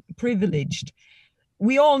being privileged,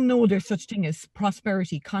 we all know there's such thing as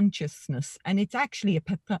prosperity consciousness, and it's actually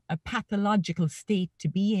a pathological state to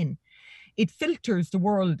be in. It filters the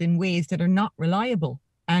world in ways that are not reliable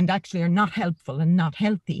and actually are not helpful and not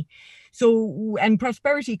healthy. So, and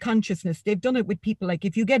prosperity consciousness, they've done it with people. Like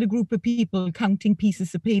if you get a group of people counting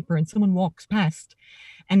pieces of paper and someone walks past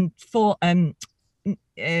and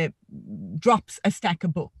drops a stack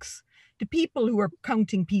of books, the people who are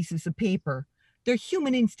counting pieces of paper, their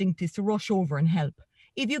human instinct is to rush over and help.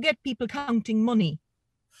 If you get people counting money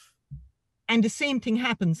and the same thing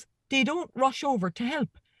happens, they don't rush over to help.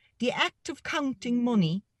 The act of counting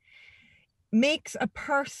money makes a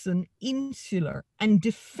person insular and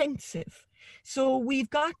defensive. So we've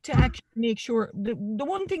got to actually make sure, the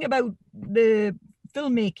one thing about the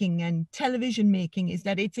filmmaking and television making is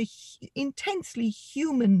that it's a intensely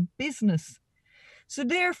human business. So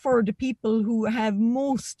therefore, the people who have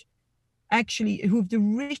who have the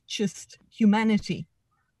richest humanity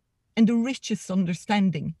and the richest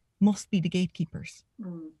understanding must be the gatekeepers.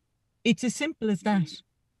 It's as simple as that.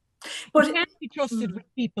 But you can't be trusted with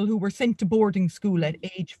people who were sent to boarding school at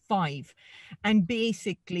age 5 and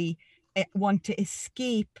basically want to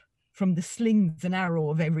escape from the slings and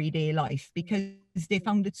arrow of everyday life because they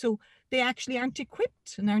found it so, they actually aren't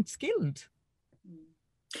equipped and aren't skilled.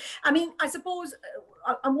 I mean, I suppose,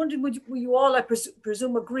 I'm wondering, will you all, I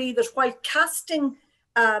presume, agree that while casting,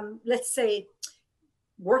 let's say,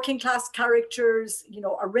 working class characters, you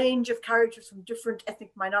know, a range of characters from different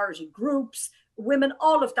ethnic minority groups, women,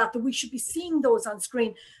 all of that, that we should be seeing those on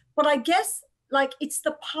screen. But I guess, like, it's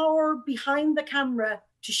the power behind the camera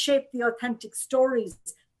to shape the authentic stories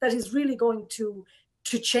that is really going to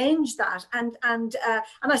change that. And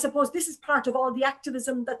I suppose this is part of all the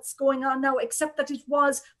activism that's going on now, except that it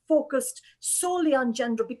was focused solely on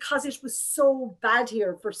gender because it was so bad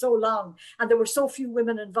here for so long and there were so few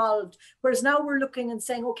women involved. Whereas now we're looking and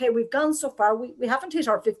saying, okay, we've gone so far, we haven't hit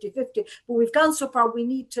our 50-50, but we've gone so far, we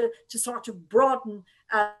need to sort of broaden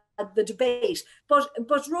the debate. But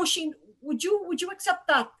Roisin, would you accept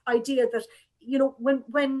that idea that, you know,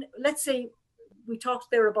 when let's say, we talked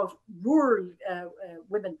there about rural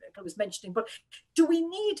women I was mentioning, but do we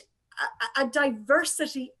need a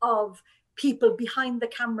diversity of people behind the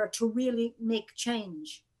camera to really make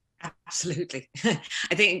change? Absolutely.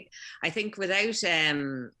 I think without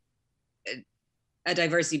a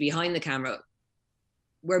diversity behind the camera,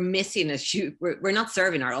 we're missing we're not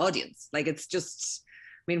serving our audience. Like, it's just,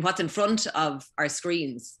 I mean, what's in front of our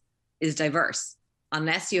screens is diverse.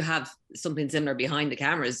 Unless you have something similar behind the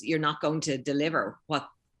cameras, you're not going to deliver what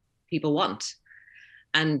people want.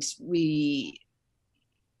 And we,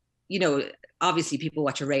 you know, obviously people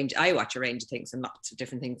watch a range, I watch a range of things and lots of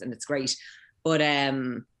different things, and it's great. But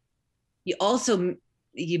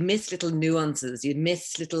you miss little nuances, you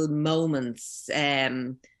miss little moments,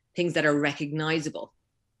 things that are recognizable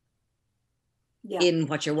in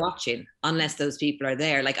what you're watching, unless those people are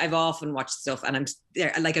there. Like, I've often watched stuff and I'm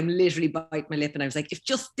there, like, I'm literally biting my lip and I was like, if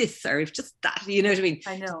just this or if just that, you know what I mean?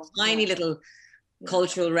 I know. Tiny little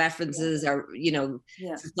cultural references or, you know,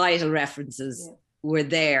 societal references were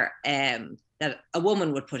there that a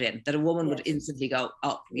woman would put in, that a woman would instantly go,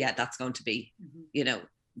 oh yeah, that's going to be, you know,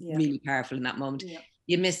 really powerful in that moment.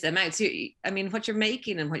 You miss them out. So, I mean, what you're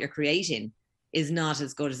making and what you're creating is not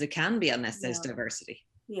as good as it can be unless there's diversity.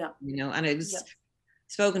 You know, and I was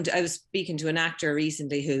I was speaking to an actor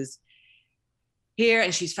recently who's here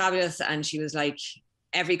and she's fabulous, and she was like,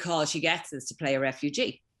 every call she gets is to play a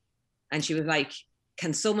refugee. And she was like,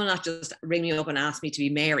 can someone not just ring me up and ask me to be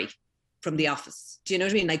Mary from The Office? Do you know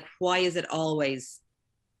what I mean? Like, why is it always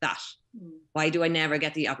that? Why do I never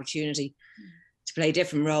get the opportunity to play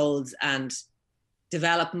different roles and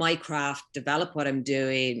develop my craft, develop what I'm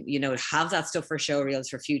doing, you know, have that stuff for show reels,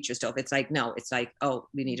 for future stuff? It's like, no, it's like, oh,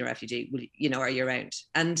 we need a refugee, you know, are you around?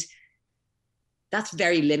 And that's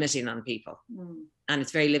very limiting on people. And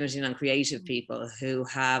it's very limiting on creative people who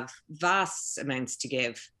have vast amounts to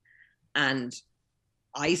give. And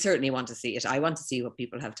I certainly want to see it. I want to see what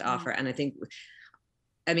people have to offer. And I think,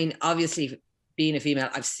 I mean, obviously being a female,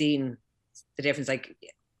 I've seen the difference, like,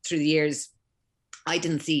 through the years. I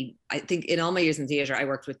think in all my years in theatre, I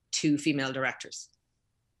worked with 2 female directors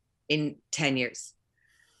in 10 years.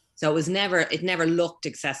 So it never looked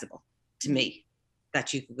accessible to me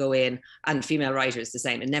that you could go in, and female writers the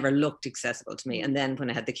same. It never looked accessible to me. And then when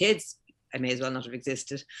I had the kids, I may as well not have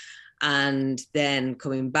existed. And then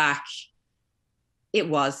coming back, it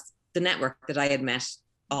was the network that I had met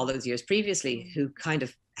all those years previously who kind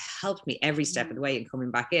of helped me every step of the way in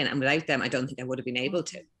coming back in. And without them, I don't think I would have been able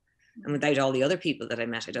to. And without all the other people that I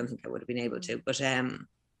met, I don't think I would have been able to. But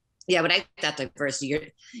without that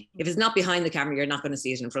diversity, if it's not behind the camera, you're not going to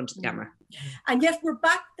see it in front of the camera. And yet we're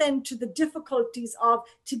back then to the difficulties of,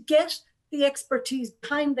 to get the expertise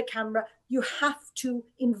behind the camera, you have to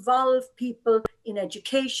involve people in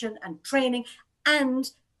education and training,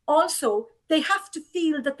 and also they have to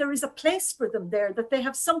feel that there is a place for them there, that they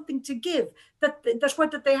have something to give, that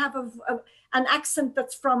whether they have an accent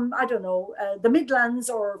that's from, I don't know, the Midlands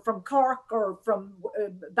or from Cork or from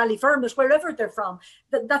Ballyfermot, wherever they're from,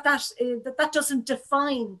 that doesn't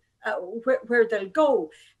define where they'll go.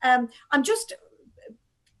 I'm just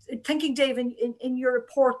thinking, Dave, in your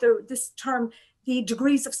report, this term, the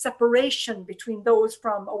degrees of separation between those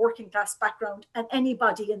from a working class background and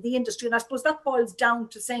anybody in the industry. And I suppose that boils down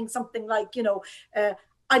to saying something like, you know,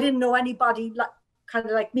 I didn't know anybody kind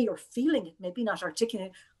of like me, or feeling it, maybe not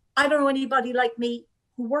articulating it. I don't know anybody like me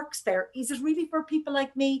who works there. Is it really for people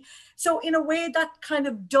like me? So in a way that kind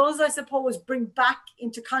of does, I suppose, bring back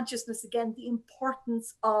into consciousness again the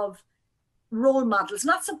importance of role models.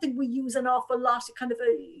 Not something we use an awful lot, kind of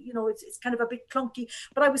it's kind of a bit clunky,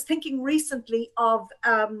 but I was thinking recently of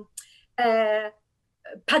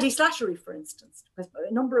Paddy Slattery, for instance, because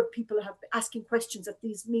a number of people have been asking questions at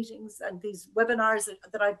these meetings and these webinars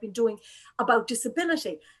that I've been doing about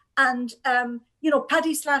disability. And, you know,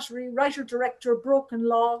 PADDY Slattery, writer, director, Broken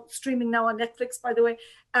Law, streaming now on Netflix, by the way.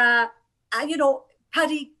 And, you know,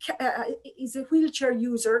 Paddy is a wheelchair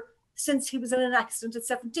user since he was in an accident at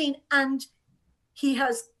 17, and he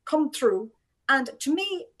has come through. And to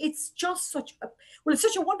me, it's just such a, well, it's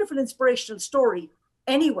such a wonderful, inspirational story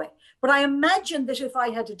anyway. But I imagine that if I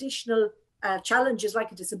had additional challenges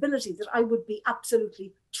like a disability, that I would be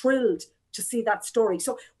absolutely thrilled to see that story.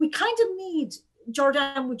 So we kind of need,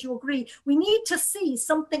 Jordanne, would you agree? We need to see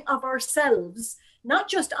something of ourselves, not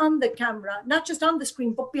just on the camera, not just on the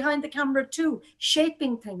screen, but behind the camera too,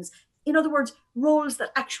 shaping things. In other words, roles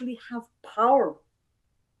that actually have power.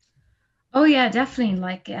 Oh yeah, definitely.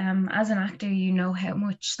 Like as an actor, you know how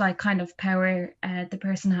much like kind of power the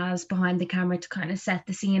person has behind the camera to kind of set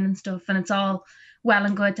the scene and stuff. And it's all well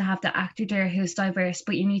and good to have the actor there who's diverse,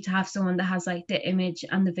 but you need to have someone that has like the image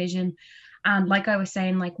and the vision. And like I was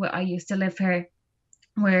saying, like I used to live here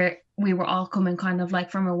where we were all coming kind of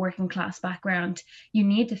like from a working class background. You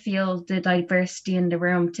need to feel the diversity in the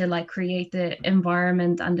room to like create the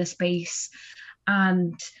environment and the space.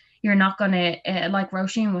 And you're not going to, like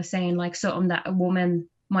Roisin was saying, like something that a woman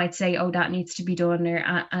might say, oh, that needs to be done,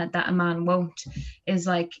 or that a man won't, is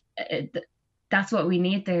like, that's what we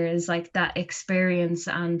need there, is like that experience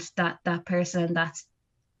and that person that's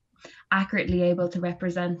accurately able to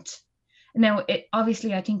represent. Now,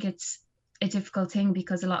 obviously, I think it's a difficult thing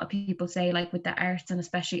because a lot of people say, like with the arts and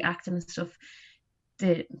especially acting and stuff,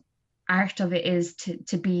 the art of it is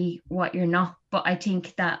to be what you're not. But I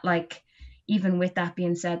think that like, even with that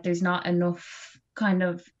being said, there's not enough kind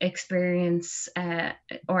of experience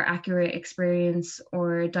or accurate experience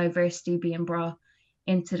or diversity being brought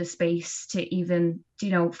into the space to even, you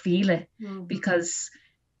know, feel it. Mm-hmm. Because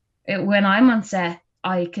when I'm on set,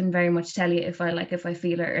 I can very much tell you if I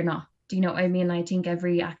feel it or not. Do you know what I mean? I think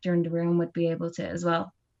every actor in the room would be able to as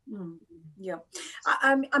well. Mm. Yeah,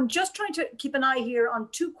 I'm just trying to keep an eye here on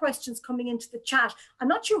two questions coming into the chat. I'm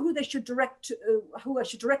not sure who they should direct to, who I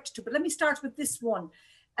should direct to, but let me start with this one.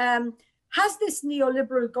 Has this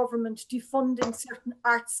neoliberal government defunding certain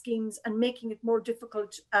art schemes and making it more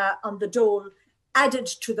difficult on the dole added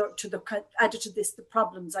to the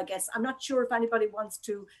problems? I guess I'm not sure if anybody wants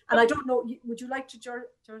to, and I don't know. Would you like to,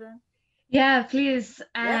 Jordanne? Yeah, please.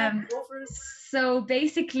 Go for it. So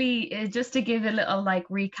basically, just to give a little like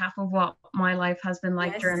recap of what my life has been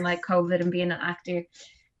like during like COVID and being an actor.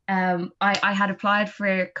 I had applied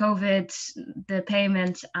for COVID, the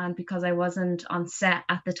payment, and because I wasn't on set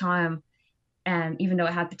at the time, even though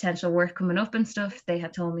I had potential work coming up and stuff, they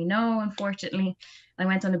had told me no, unfortunately. I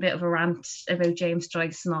went on a bit of a rant about James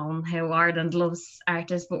Joyce and all, and how Ireland loves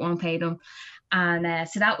artists but won't pay them. And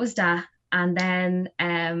so that was that. And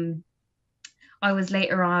then I was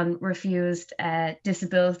later on refused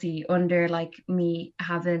disability under like me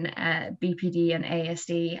having BPD and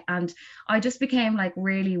ASD, and I just became like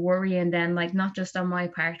really worrying then, like not just on my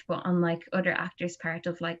part but on like other actors' part,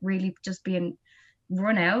 of like really just being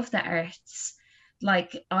run out of the arts.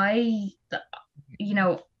 Like I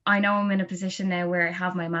know I'm in a position now where I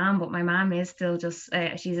have my mom, but my mom is still just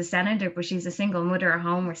she's a senator, but she's a single mother at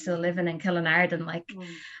home. We're still living in Killinarden, like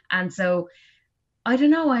and so I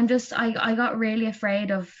don't know, I got really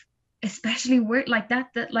afraid of, especially work like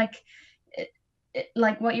that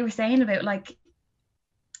like what you were saying about, like,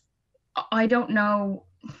 I don't know.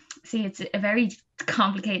 See, it's a very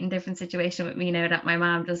complicated and different situation with me now that my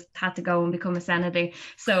mom just had to go and become a senator.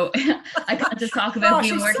 So I can't just talk about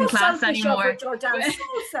being working class anymore. Jordanne, so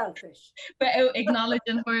selfish. But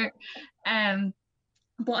acknowledging her.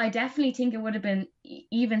 But I definitely think it would have been,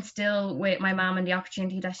 even still with my mom and the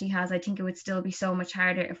opportunity that she has, I think it would still be so much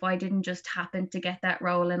harder if I didn't just happen to get that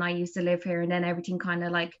role and I used to live here and then everything kind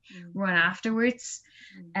of like run afterwards.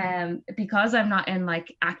 Because I'm not in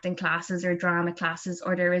like acting classes or drama classes,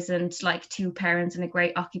 or there isn't like two parents and a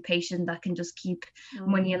great occupation that can just keep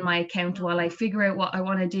money in my account while I figure out what I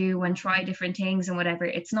want to do and try different things and whatever.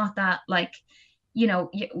 It's not that, like, you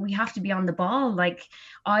know, we have to be on the ball. Like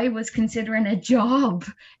I was considering a job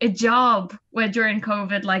during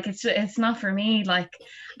COVID, like it's not for me, like,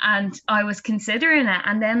 and I was considering it,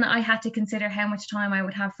 and then I had to consider how much time I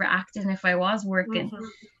would have for acting if I was working.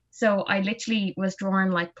 So I literally was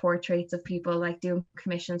drawing like portraits of people, like doing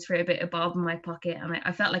commissions for a bit of bob in my pocket, and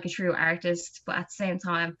I felt like a true artist, but at the same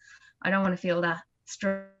time I don't want to feel that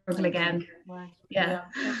struggle again. Yeah.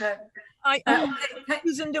 Okay.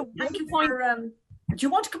 Susan, thank you for, do you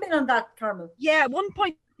want to come in on that, Carmel? Yeah, at one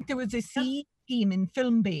point there was a CE scheme in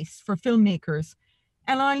Filmbase for filmmakers,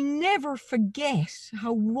 and I'll never forget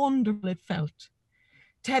how wonderful it felt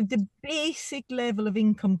to have the basic level of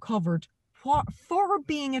income covered for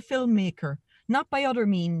being a filmmaker, not by other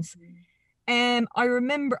means. I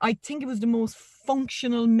remember, I think it was the most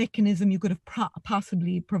functional mechanism you could have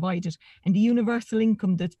possibly provided, and the universal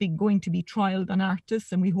income that's going to be trialed on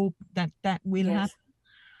artists, and we hope that that will happen.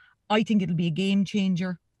 I think it'll be a game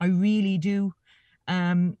changer. I really do.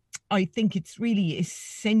 I think it's really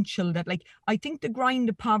essential that, like, I think the grind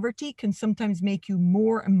of poverty can sometimes make you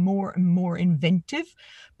more and more and more inventive,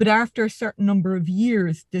 but after a certain number of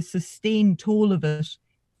years, the sustained toll of it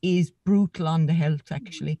is brutal on the health,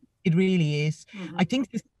 actually. It really is. I think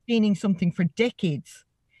sustaining something for decades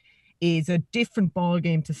is a different ball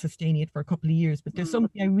game to sustaining it for a couple of years. But there's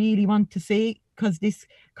something I really want to say, because this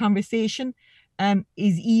conversation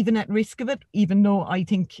is even at risk of it, even though I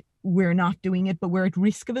think we're not doing it, but we're at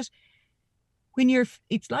risk of it.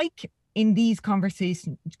 It's like in these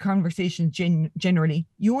conversations generally,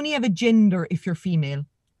 you only have a gender if you're female,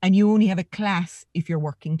 and you only have a class if you're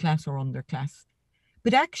working class or underclass.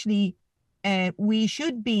 But actually, we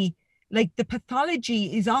should be, like, the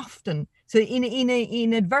pathology is often, so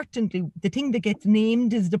inadvertently, the thing that gets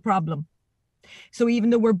named is the problem. So even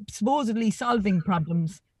though we're supposedly solving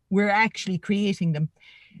problems, we're actually creating them.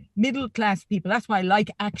 Middle class people, that's why I like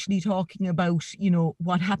actually talking about,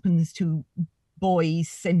 what happens to boys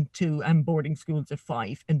sent to boarding schools at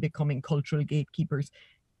 5 and becoming cultural gatekeepers.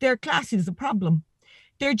 Their class is a problem.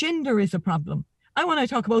 Their gender is a problem. I want to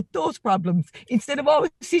talk about those problems instead of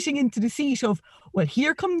always sitting into the seat of, well,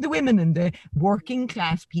 here come the women and the working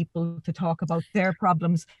class people to talk about their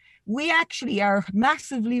problems. We actually are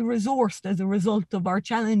massively resourced as a result of our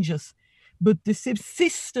challenges, but the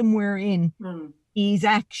system we're in is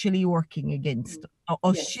actually working against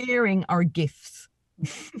us sharing our gifts.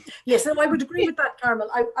 Yes, and I would agree with that,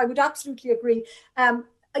 Carmel. I would absolutely agree.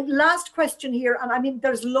 Last question here, and I mean,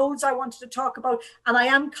 there's loads I wanted to talk about, and I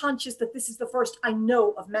am conscious that this is the first I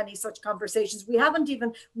know of many such conversations. We haven't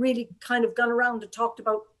even really kind of gone around and talked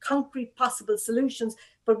about concrete possible solutions,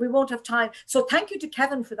 but we won't have time. So thank you to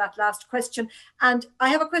Kevin for that last question. And I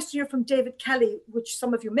have a question here from David Kelly, which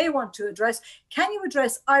some of you may want to address. Can you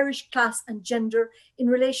address Irish class and gender in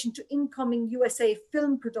relation to incoming USA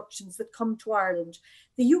film productions that come to Ireland?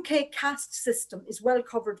 The UK caste system is well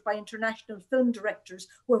covered by international film directors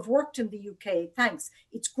who have worked in the UK. Thanks.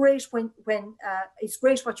 It's great it's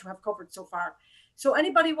great what you have covered so far. So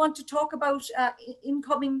anybody want to talk about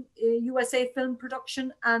incoming USA film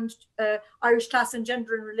production and Irish class and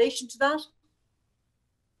gender in relation to that?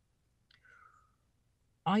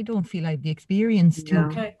 I don't feel I have the experience to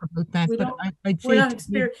talk about that, but I'd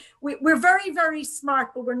say we're very, very smart,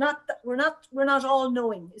 but we're not all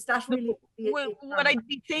knowing. Is that really? What I'd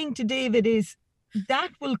be saying to David is that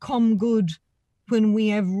will come good when we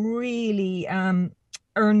have really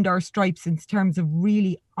earned our stripes in terms of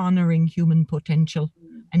really honouring human potential.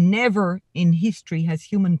 And never in history has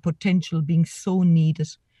human potential been so needed.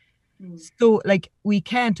 So, like, we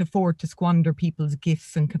can't afford to squander people's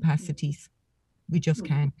gifts and capacities. We just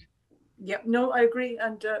can't. Yeah, no, I agree.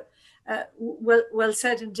 And well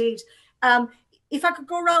said indeed. If I could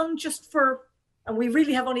go around just for, and we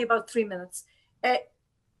really have only about 3 minutes,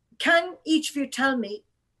 can each of you tell me,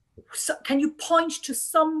 can you point to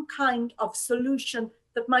some kind of solution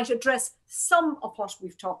that might address some of what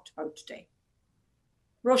we've talked about today?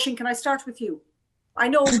 Roisin, can I start with you? I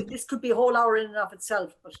know this could be a whole hour in and of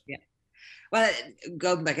itself, but yeah. Well,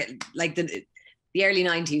 going back, like the early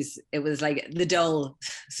 90s, it was like the dole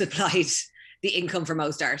supplied the income for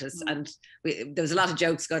most artists, and there was a lot of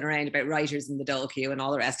jokes going around about writers in the dole queue and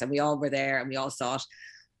all the rest, and we all were there and we all saw it.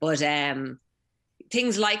 But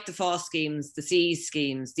things like the FOSS schemes, the CEES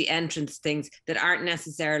schemes, the entrance things that aren't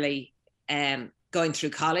necessarily going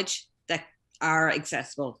through college, that are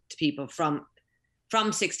accessible to people from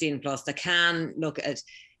 16 plus, that can look at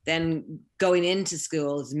then going into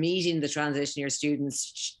schools, meeting the transition year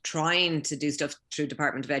students, trying to do stuff through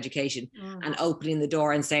Department of Education and opening the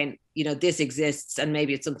door and saying, this exists and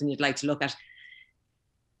maybe it's something you'd like to look at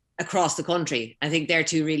across the country. I think they're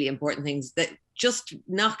two really important things that just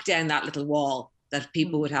knock down that little wall that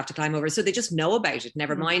people would have to climb over. So they just know about it,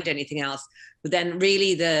 never mind anything else. But then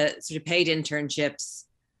really the sort of paid internships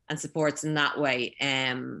and supports in that way.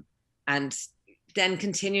 And then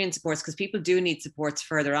continuing supports, because people do need supports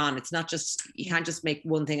further on. It's not just, you can't just make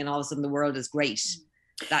one thing and all of a sudden the world is great.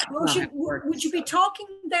 Would you be talking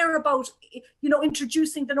there about,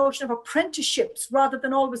 introducing the notion of apprenticeships rather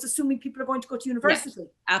than always assuming people are going to go to university? Yeah,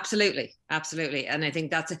 absolutely. And I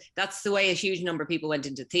think that's the way a huge number of people went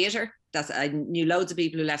into theatre. I knew loads of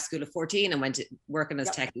people who left school at 14 and went to working as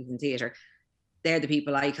techies in theatre. They're the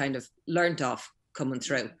people I kind of learnt off coming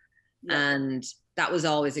through. And that was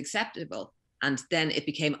always acceptable. And then it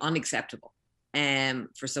became unacceptable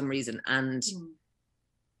for some reason. And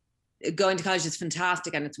going to college is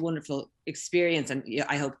fantastic and it's a wonderful experience. And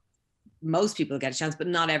I hope most people get a chance, but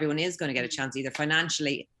not everyone is going to get a chance either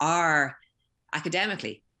financially or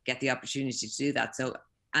academically get the opportunity to do that. So,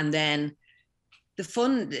 and then the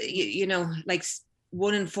fun, you know, like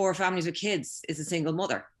 1 in 4 families with kids is a single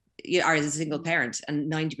mother or is a single parent,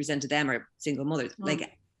 and 90% of them are single mothers.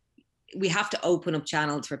 Like, we have to open up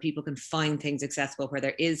channels where people can find things accessible, where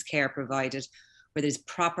there is care provided, where there's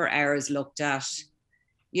proper hours looked at,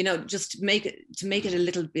 you know, just to make it a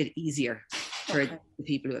little bit easier for the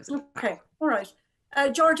people who have. Okay, all right.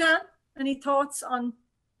 Jordanne, any thoughts on,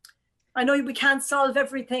 I know we can't solve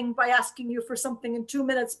everything by asking you for something in 2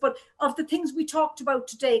 minutes, but of the things we talked about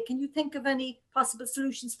today, can you think of any possible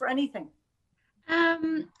solutions for anything?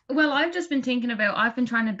 Well, I've just been thinking about, I've been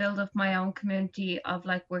trying to build up my own community of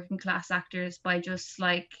like working class actors by just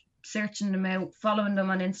like searching them out, following them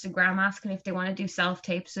on Instagram, asking if they want to do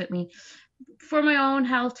self-tapes with me for my own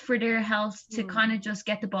health, for their health, to kind of just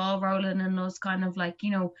get the ball rolling and us kind of like,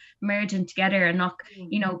 you know, merging together and not,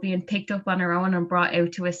 you know, being picked up on our own and brought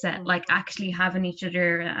out to a set, like actually having each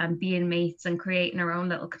other and being mates and creating our own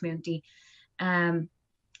little community.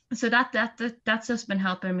 So that's just been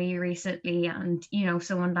helping me recently, and you know,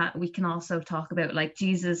 someone that we can also talk about, like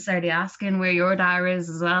Jesus started asking where your dad is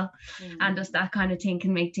as well, and just that kind of thing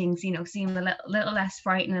can make things, you know, seem a little less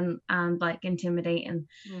frightening and like intimidating.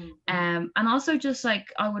 And also just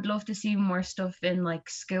like I would love to see more stuff in like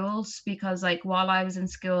schools, because like while I was in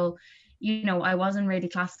school, you know, I wasn't really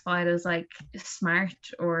classified as like smart,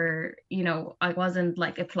 or you know, I wasn't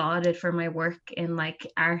like applauded for my work in like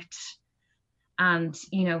art. And,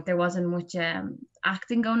 you know, there wasn't much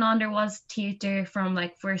acting going on. There was theatre from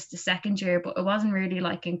like 1st to 2nd year, but it wasn't really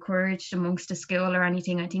like encouraged amongst the school or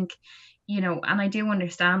anything. I think, you know, and I do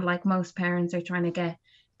understand like most parents are trying to get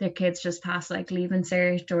their kids just past like leaving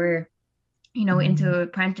cert or, you know, into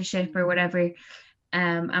apprenticeship or whatever.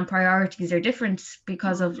 And priorities are different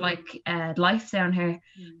because of like life down here.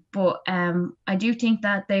 But I do think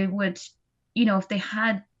that they would, you know, if they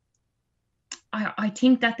had, I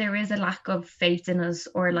think that there is a lack of faith in us,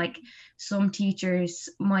 or like some teachers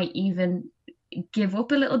might even give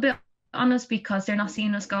up a little bit on us because they're not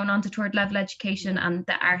seeing us going on to third level education and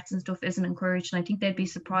the arts and stuff isn't encouraged. And I think they'd be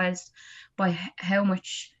surprised by how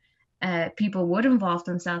much people would involve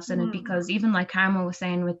themselves in it, because even like Carmel was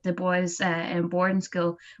saying with the boys in boarding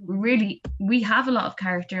school, we have a lot of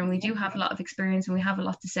character and we do have a lot of experience and we have a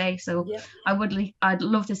lot to say. So I'd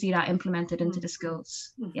love to see that implemented into the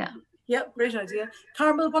schools. Yeah, great idea.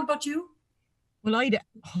 Carmel, what about you? Well, I'd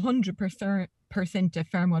 100%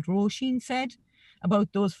 affirm what Roisin said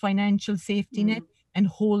about those financial safety nets and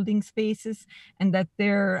holding spaces, and that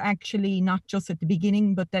they're actually not just at the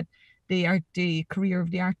beginning, but that the career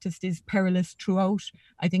of the artist is perilous throughout.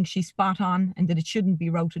 I think she's spot on, and that it shouldn't be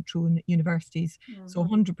routed through universities. So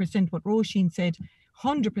 100% what Roisin said,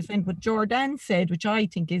 100% what Jordanne said, which I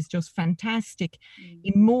think is just fantastic.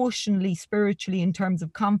 Emotionally, spiritually, in terms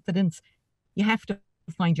of confidence, you have to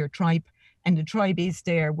find your tribe, and the tribe is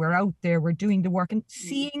there. We're out there, we're doing the work and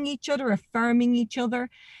seeing each other, affirming each other.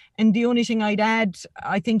 And the only thing I'd add,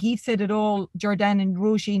 I think you've said it all, Jordanne and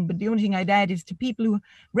Roisin, but the only thing I'd add is to people who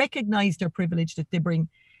recognise their privilege that they bring.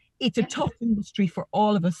 It's a tough industry for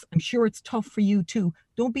all of us. I'm sure it's tough for you too.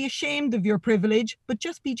 Don't be ashamed of your privilege, but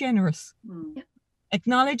just be generous.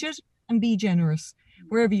 Acknowledge it and be generous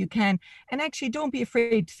wherever you can. And actually don't be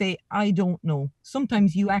afraid to say, I don't know.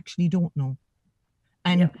 Sometimes you actually don't know.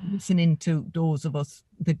 And listening to those of us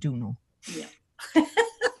that do know.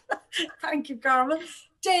 Thank you, Carmel.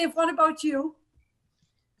 Dave, what about you?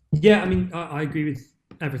 Yeah, I mean, I agree with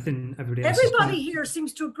everything everybody else. Everybody here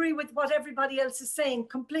seems to agree with what everybody else is saying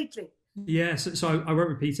completely. Yeah, so I won't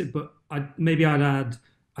repeat it, but I'd add,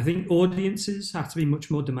 I think audiences have to be much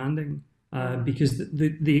more demanding. Because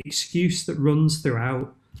the excuse that runs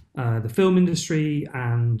throughout the film industry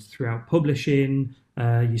and throughout publishing,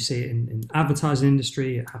 you see it in advertising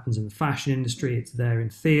industry, it happens in the fashion industry, it's there in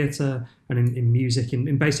theatre and in music,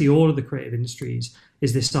 in basically all of the creative industries,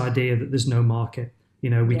 is this idea that there's no market. You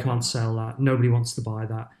know, we can't sell that, nobody wants to buy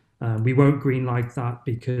that. We won't greenlight that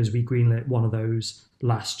because we greenlit one of those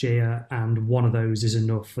last year, and one of those is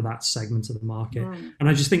enough for that segment of the market. And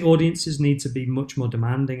I just think audiences need to be much more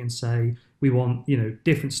demanding and say, we want, you know,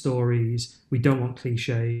 different stories. We don't want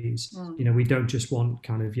cliches. You know, we don't just want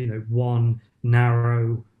kind of, you know, one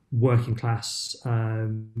narrow working class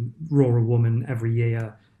rural woman every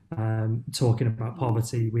year talking about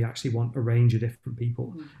poverty. We actually want a range of different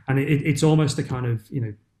people. And it's almost a kind of, you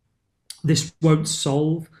know, this won't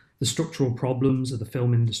solve the structural problems of the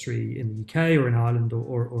film industry in the UK or in Ireland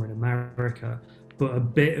or in America, but a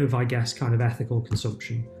bit of, I guess, kind of ethical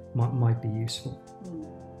consumption might be useful.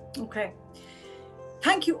 Okay.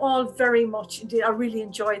 Thank you all very much indeed. I really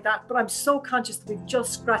enjoyed that, but I'm so conscious that we've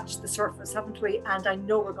just scratched the surface, haven't we? And I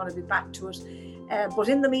know we're going to be back to it. But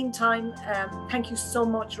in the meantime, thank you so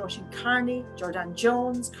much, Roisin Kearney, Jordanne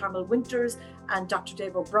Jones, Carmel Winters, and Dr.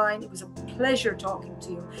 Dave O'Brien. It was a pleasure talking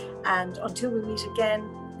to you. And until we meet again,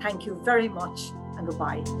 thank you very much and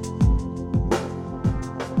goodbye.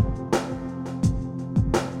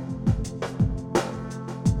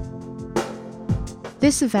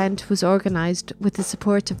 This event was organised with the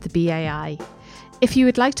support of the BAI. If you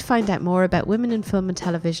would like to find out more about women in film and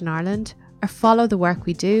television Ireland, or follow the work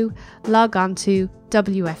we do, log on to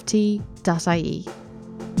wft.ie.